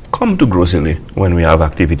to come to Grosley when we have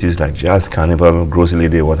activities like Jazz Carnival, Grosley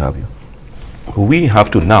Day, what have you. We have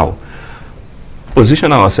to now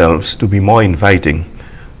position ourselves to be more inviting,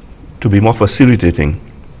 to be more facilitating,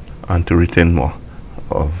 and to retain more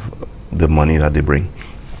of the money that they bring.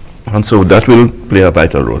 And so that will play a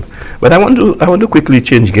vital role. But I want to quickly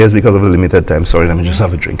change gears because of the limited time. Sorry, let me just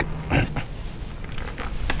have a drink.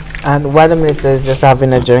 And while the minister is just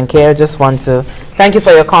having a drink here, I just want to thank you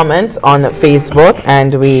for your comments on Facebook.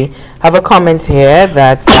 And we have a comment here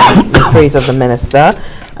that's in praise of the minister.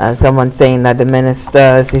 Someone saying that the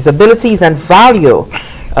minister's abilities and value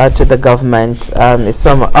to the government is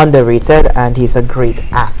somewhat underrated, and he's a great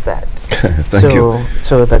asset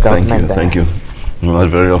to the government. Thank you. Not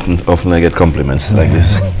very often I get compliments like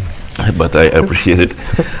this, but I appreciate it.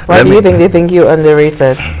 Why do you think they think you're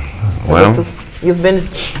underrated? Well, you've been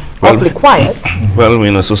awfully quiet. Well, we're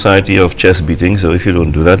in a society of chest beating, so if you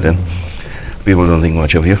don't do that, then people don't think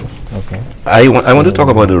much of you. Okay. I want to talk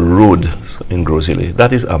about the road in Grosile.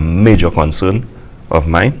 That is a major concern of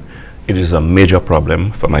mine. It is a major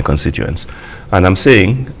problem for my constituents. And I'm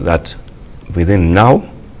saying that within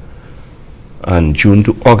now and June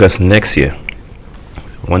to August next year,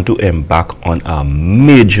 I want to embark on a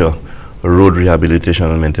major road rehabilitation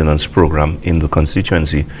and maintenance program in the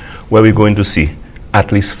constituency where we're going to see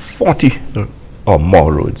at least 40 or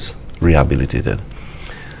more roads rehabilitated.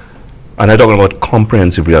 And I'm talking about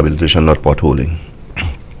comprehensive rehabilitation, not potholing.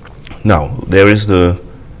 Now, there is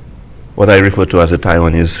what I refer to as the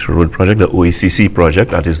Taiwanese road project, the OECC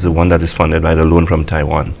project, that is the one that is funded by the loan from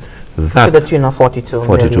Taiwan. That to the tune of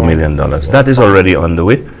 $42 million. Yes. That is already on the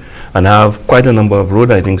way. And I have quite a number of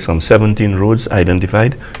roads, I think some 17 roads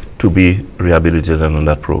identified to be rehabilitated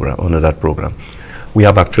under that program. We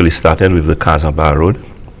have actually started with the Kazamba Road.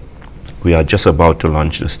 We are just about to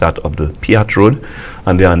launch the start of the Piat Road,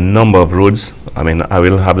 and there are a number of roads. I mean, I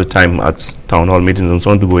will have the time at town hall meetings and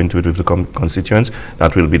so on to go into it with the constituents.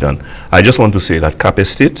 That will be done. I just want to say that Cape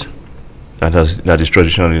Estate, that is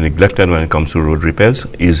traditionally neglected when it comes to road repairs,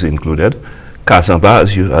 is included. Kazamba,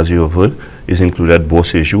 as you have heard, is included.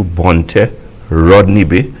 Boseju, Bonte, Rodney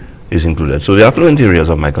Bay is included. So the affluent areas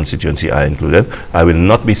of my constituency are included. I will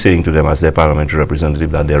not be saying to them as their parliamentary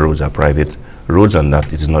representative that their roads are private roads and that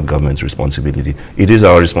it is not government's responsibility. It is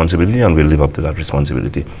our responsibility, and we'll live up to that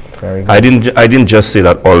responsibility. Very good. I didn't just say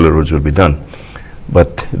that all the roads will be done,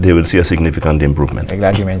 but they will see a significant improvement. I'm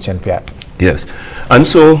glad you mentioned Piat. Yes. And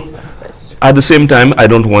so at the same time, I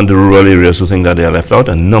don't want the rural areas to think that they are left out.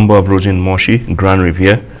 A number of roads in Moshi, Grand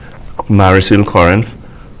Riviere, Marisil, Corinth,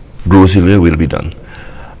 Grosile will be done.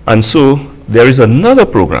 And so there is another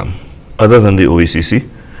program other than the OECC.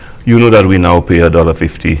 You know that we now pay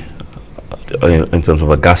 $1.50 in terms of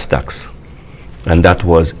a gas tax, and that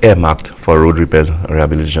was earmarked for road repairs,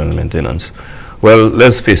 rehabilitation and maintenance. Well,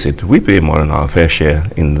 let's face it, we pay more than our fair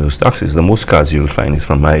share in those taxes. The most cars you'll find is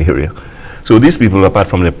from my area. So these people, apart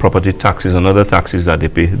from the property taxes and other taxes that they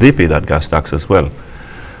pay that gas tax as well.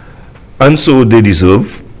 And so they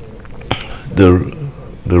deserve the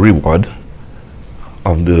reward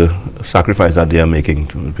of the sacrifice that they are making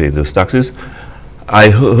to pay those taxes. I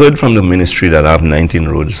heard from the ministry that I have 19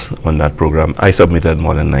 roads on that program. I submitted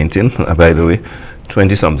more than 19, by the way,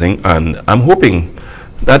 20 something, and I'm hoping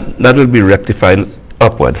that that will be rectified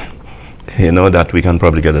upward, you know, that we can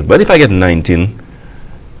probably get it. But if I get 19,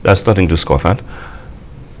 that's nothing to scoff at.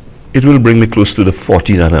 It will bring me close to the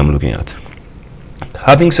 40 that I'm looking at.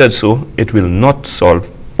 Having said so, it will not solve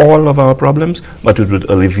all of our problems, but it will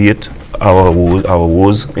alleviate our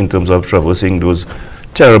woes in terms of traversing those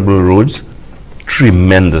terrible roads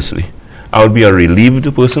tremendously. I would be a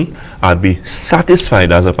relieved person. I'd be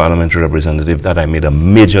satisfied as a parliamentary representative that I made a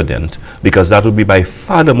major dent, because that would be by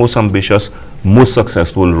far the most ambitious, most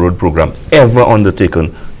successful road program ever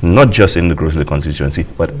undertaken, not just in the Grosile constituency,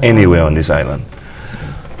 but anywhere on this island.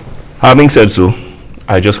 Having said so,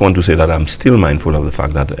 I just want to say that I'm still mindful of the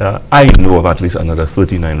fact that I know of at least another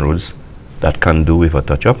 39 roads that can do with a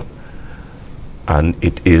touch-up, and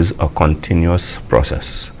it is a continuous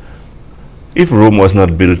process. If Rome was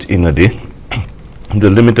not built in a day, the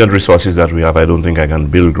limited resources that we have, I don't think I can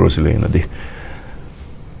build Grosile in a day.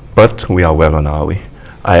 But we are well on our way.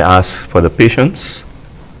 I ask for the patience,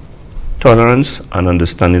 tolerance, and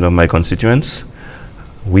understanding of my constituents.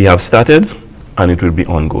 We have started, and it will be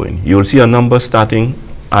ongoing. You'll see a number starting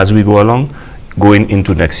as we go along, going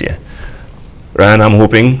into next year. Ryan, I'm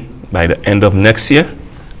hoping by the end of next year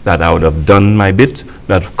that I would have done my bit,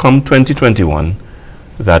 that come 2021,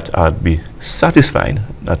 that I'd be satisfied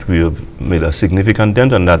that we have made a significant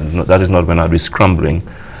dent, and that is not when I'll be scrambling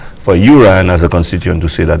for you, Ryan, as a constituent, to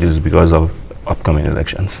say that it is because of upcoming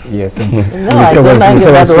elections. Yes. Lisa was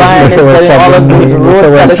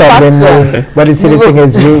troubling me. But you see, the thing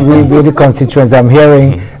is, we the constituents, I'm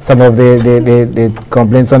hearing some of the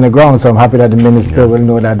complaints on the ground, so I'm happy that the minister will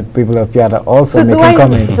know that the people of Piata also making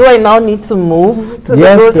comments. Do I now need to move to the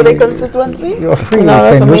Grosile constituency? You're free.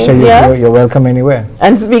 St. Lucia, you're welcome anywhere.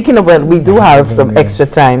 And speaking of, well, we do have some extra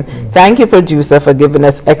time. Thank you, producer, for giving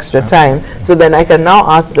us extra time. So then I can now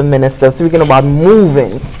ask the minister, speaking about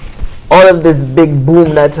moving all of this big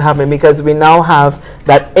boom that's happening, because we now have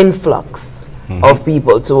that influx of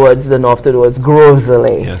people towards the north, towards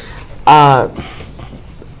Grosile. Yes.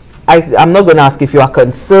 I'm not going to ask if you are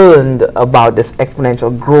concerned about this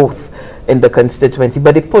exponential growth in the constituency,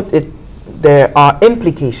 but there are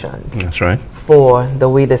implications. That's right. For the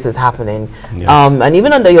way this is happening. Yes. And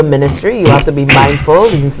even under your ministry, you have to be mindful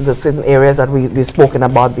in the certain areas that we've spoken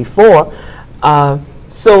about before.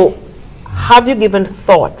 So have you given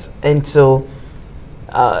thought into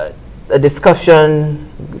a discussion,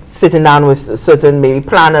 sitting down with certain maybe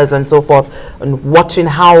planners and so forth, and watching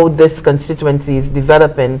how this constituency is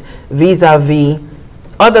developing vis-a-vis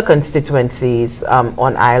other constituencies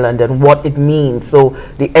on Ireland and what it means. So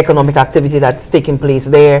the economic activity that's taking place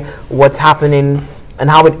there, what's happening, and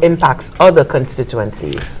how it impacts other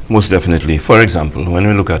constituencies. Most definitely. For example, when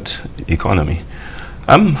we look at economy,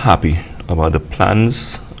 I'm happy about the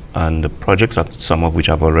plans and the projects, that some of which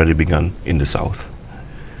have already begun in the south.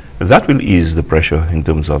 That will ease the pressure in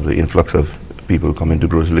terms of the influx of people coming to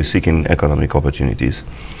Groseley seeking economic opportunities.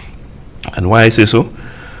 And why I say so?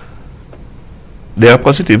 There are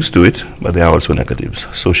positives to it, but there are also negatives.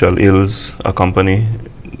 Social ills accompany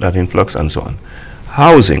that influx and so on.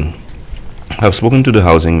 Housing. I've spoken to the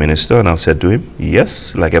housing minister and I've said to him,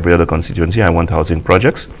 yes, like every other constituency, I want housing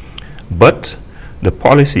projects, but the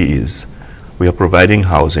policy is we are providing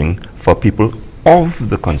housing for people of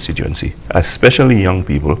the constituency, especially young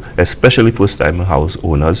people, especially first-time house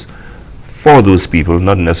owners, for those people,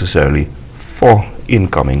 not necessarily for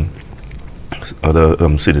incoming other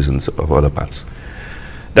citizens of other parts.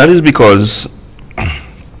 That is because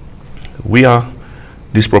we are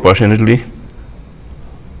disproportionately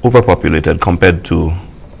overpopulated compared to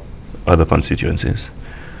other constituencies.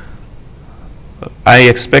 I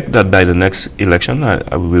expect that by the next election,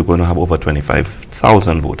 we're going to have over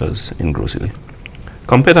 25,000 voters in Groseley.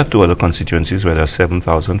 Compare that to other constituencies where there are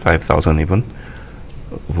 7,000, 5,000 even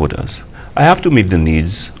voters. I have to meet the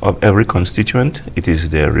needs of every constituent. It is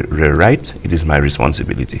their right. It is my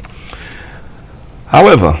responsibility.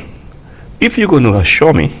 However, if you're going to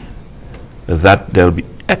assure me that there will be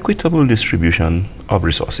equitable distribution of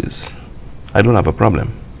resources, I don't have a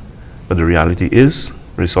problem. But the reality is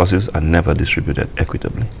resources are never distributed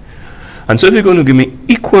equitably. And so if you're going to give me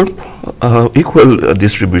equal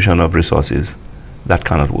distribution of resources, that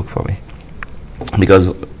cannot work for me.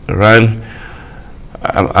 Because Ryan,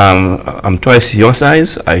 I'm twice your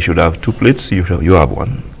size, I should have 2 plates, you have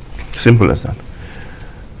 1. Simple as that.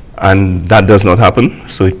 And that does not happen,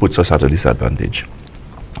 so it puts us at a disadvantage.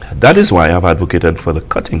 That is why I've advocated for the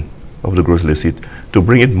cutting of the Groseley seat to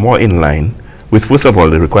bring it more in line with, first of all,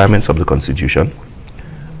 the requirements of the Constitution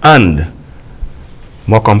and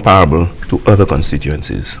more comparable to other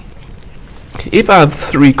constituencies. If I have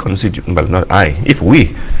 3 constituencies, well, not I, if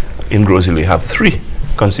we in Groseley have 3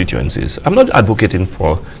 constituencies, I'm not advocating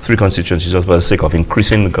for 3 constituencies just for the sake of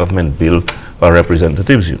increasing the government bill or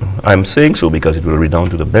representatives, you know. I'm saying so because it will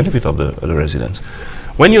redound to the benefit of the residents.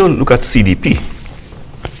 When you look at CDP,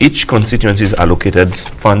 each constituency is allocated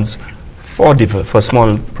funds for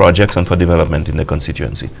small projects and for development in the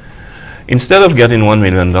constituency. Instead of getting $1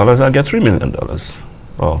 million, I'll get $3 million.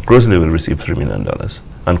 Or Groseley will receive $3 million,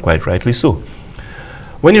 and quite rightly so.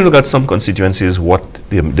 When you look at some constituencies, what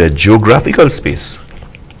their geographical space,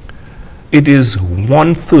 it is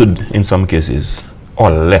 1/3 in some cases,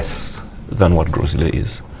 or less than what Groseley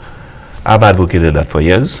is. I've advocated that for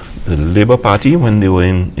years. The Labour Party, when they were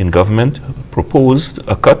in government, proposed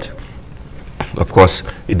a cut. Of course,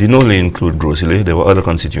 it didn't only include Groseley, there were other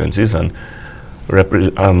constituencies, and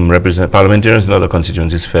parliamentarians in other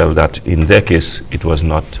constituencies felt that in their case it was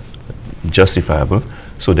not justifiable,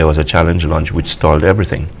 so there was a challenge launch which stalled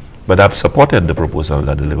everything. But I've supported the proposal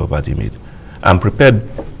that the Labour Party made. I'm prepared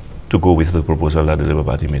to go with the proposal that the Labour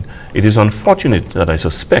Party made. It is unfortunate that I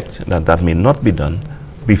suspect that that may not be done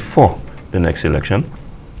before the next election,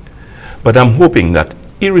 but I'm hoping that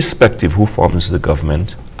irrespective who forms the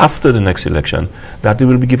government after the next election, that they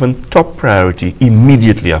will be given top priority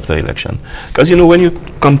immediately after election. Because you know, when you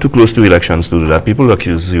come too close to elections to do that, people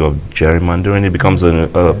accuse you of gerrymandering, it becomes a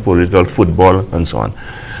political football and so on.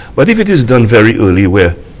 But if it is done very early,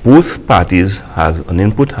 where both parties has an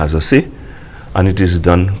input, has a say, and it is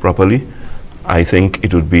done properly, I think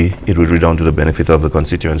it would redound to the benefit of the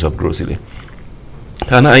constituents of Groseley.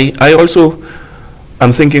 And I also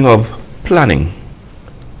am thinking of planning.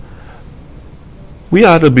 We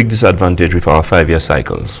are at a big disadvantage with our 5-year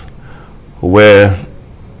cycles, where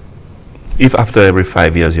if after every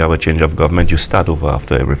 5 years you have a change of government, you start over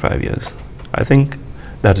after every 5 years. I think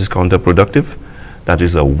that is counterproductive, that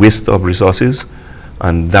is a waste of resources,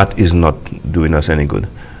 and that is not doing us any good.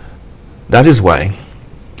 That is why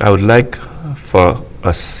I would like for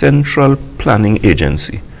a central planning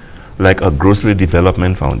agency, like a Groseley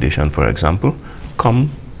Development Foundation, for example,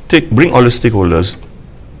 bring all the stakeholders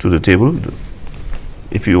to the table.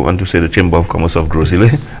 If you want to say the Chamber of Commerce of Groseley,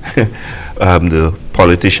 the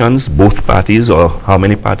politicians, both parties, or how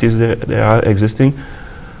many parties there are existing,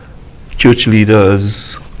 church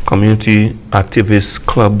leaders, community activists,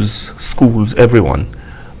 clubs, schools, everyone,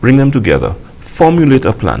 bring them together, formulate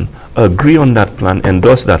a plan, agree on that plan,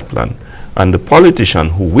 endorse that plan, And the politician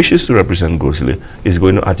who wishes to represent Grocery is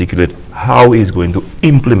going to articulate how he is going to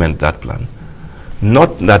implement that plan.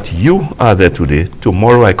 Not that you are there today,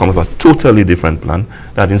 tomorrow I come with a totally different plan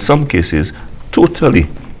that in some cases totally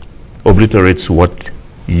obliterates what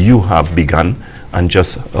you have begun and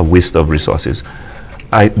just a waste of resources.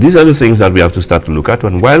 These are the things that we have to start to look at.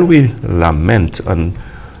 And while we lament and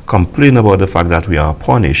complain about the fact that we are a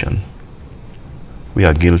poor nation, we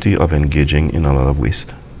are guilty of engaging in a lot of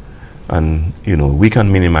waste. And, you know, we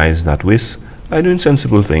can minimize that waste by doing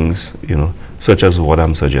sensible things, you know, such as what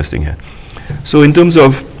I'm suggesting here. So in terms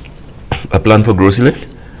of a plan for Grocery,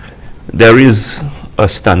 there is a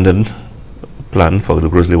standard plan for the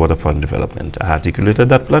Grocery waterfront development. I articulated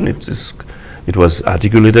that plan. It was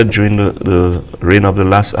articulated during the reign of the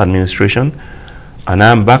last administration, and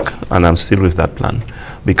I'm back and I'm still with that plan,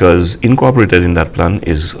 because incorporated in that plan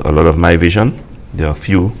is a lot of my vision. There are a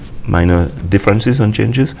few minor differences and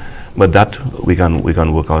changes, but that we can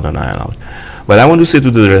work out and iron out. But I want to say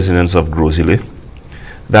to the residents of Grocery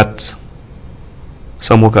that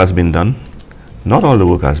some work has been done. Not all the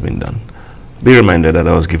work has been done. Be reminded that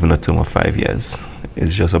I was given a term of 5 years.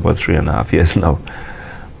 It's just about 3.5 years now.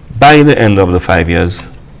 By the end of the 5 years,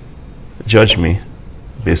 judge me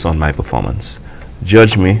based on my performance.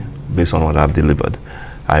 Judge me based on what I've delivered.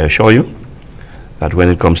 I assure you that when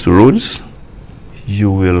it comes to roads,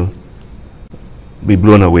 you will be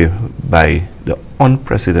blown away by the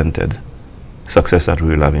unprecedented success that we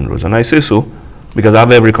will have in roads. And I say so because I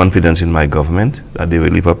have every confidence in my government that they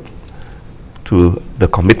will live up to the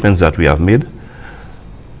commitments that we have made.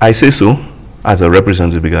 I say so as a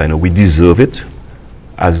representative because I know we deserve it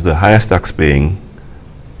as the highest tax-paying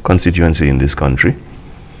constituency in this country.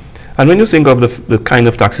 And when you think of the kind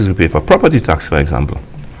of taxes we pay for, property tax, for example,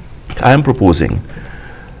 I am proposing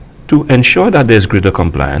to ensure that there's greater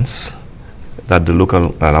compliance, that the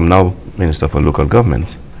local, and I'm now Minister for Local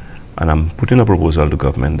Government, and I'm putting a proposal to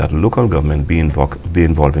government that local government be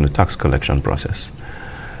involved in the tax collection process.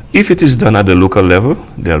 If it is done at the local level,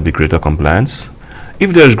 there will be greater compliance.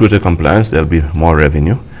 If there is greater compliance, there will be more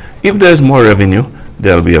revenue. If there is more revenue,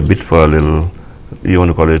 there will be a bit for a little, you want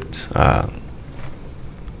to call it,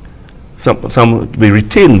 some be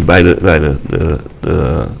retained by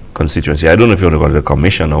the constituency. I don't know if you want to call it a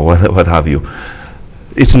commission or what have you.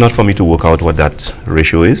 It's not for me to work out what that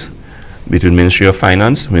ratio is between Ministry of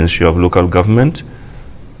Finance, Ministry of Local Government,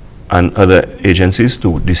 and other agencies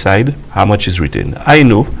to decide how much is retained. I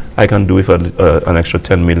know I can do it for an extra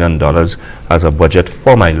 $10 million as a budget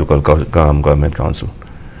for my local government council.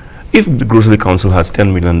 If the Grocery Council has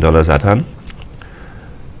 $10 million at hand,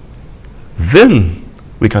 then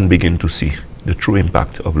we can begin to see the true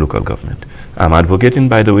impact of local government. I'm advocating,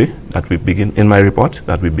 by the way, that we begin, in my report,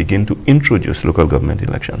 that we begin to introduce local government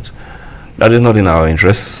elections. That is not in our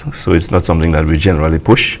interests, so it's not something that we generally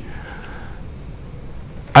push.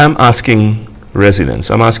 I'm asking residents,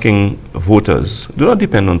 I'm asking voters, do not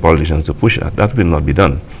depend on politicians to push that. That will not be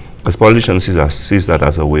done, because politicians sees that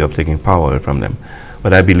as a way of taking power away from them.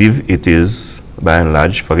 But I believe it is, by and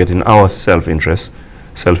large, forgetting our self-interest,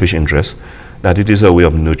 selfish interests, that it is a way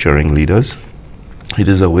of nurturing leaders. It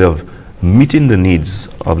is a way of meeting the needs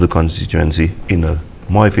of the constituency in a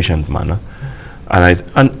more efficient manner.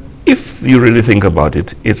 And if you really think about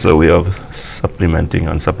it, it's a way of supplementing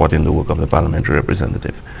and supporting the work of the parliamentary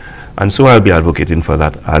representative. And so I'll be advocating for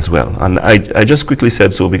that as well. And I just quickly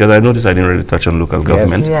said so because I noticed I didn't really touch on local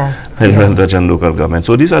government. Yes. I didn't touch on local government.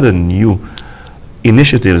 So these are the new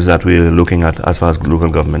initiatives that we're looking at as far as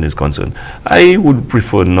local government is concerned. I would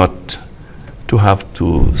prefer not to have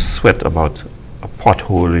to sweat about a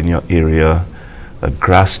pothole in your area, a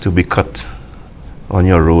grass to be cut on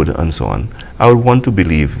your road, and so on. I would want to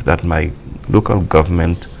believe that my local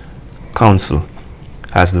government council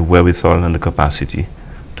has the wherewithal and the capacity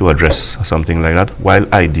to address something like that, while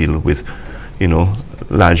I deal with, you know,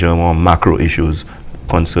 larger, more macro issues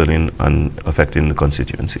concerning and affecting the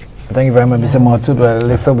constituency. Thank you very much, Mr. Montoute. Well,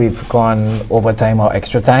 listen, we've gone over time or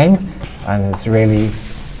extra time, and it's really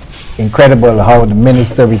incredible how the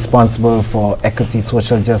minister responsible for equity,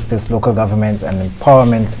 social justice, local government, and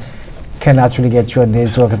empowerment can actually get through a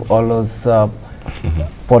day's work of all those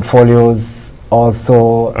portfolios,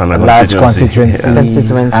 also a large constituency,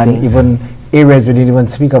 and even areas we didn't even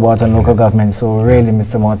speak about in local government. So really,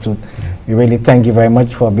 Mr. Montoute, we really thank you very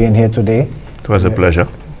much for being here today. It was a pleasure.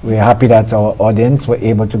 We're happy that our audience were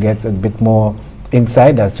able to get a bit more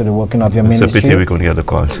insight as to the working of your ministry. It's a pity we couldn't hear the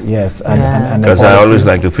calls. Yes, because I always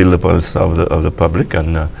like to feel the pulse of the public,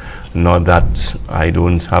 and not that I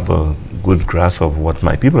don't have a good grasp of what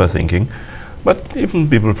my people are thinking, but even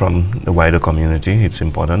people from the wider community. It's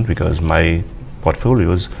important because my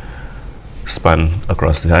portfolios span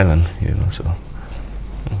across the island, you know. So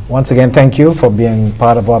once again, thank you for being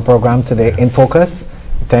part of our program today in Focus.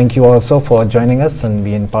 Thank you also for joining us and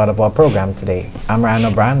being part of our program today. I'm Ryan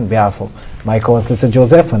O'Brien, on behalf of my co-host Lucia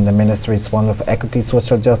Joseph and the Ministry responsible for Equity,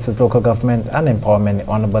 Social Justice, Local Government and Empowerment,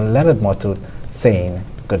 the Honorable Lenard Montoute, saying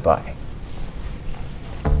goodbye.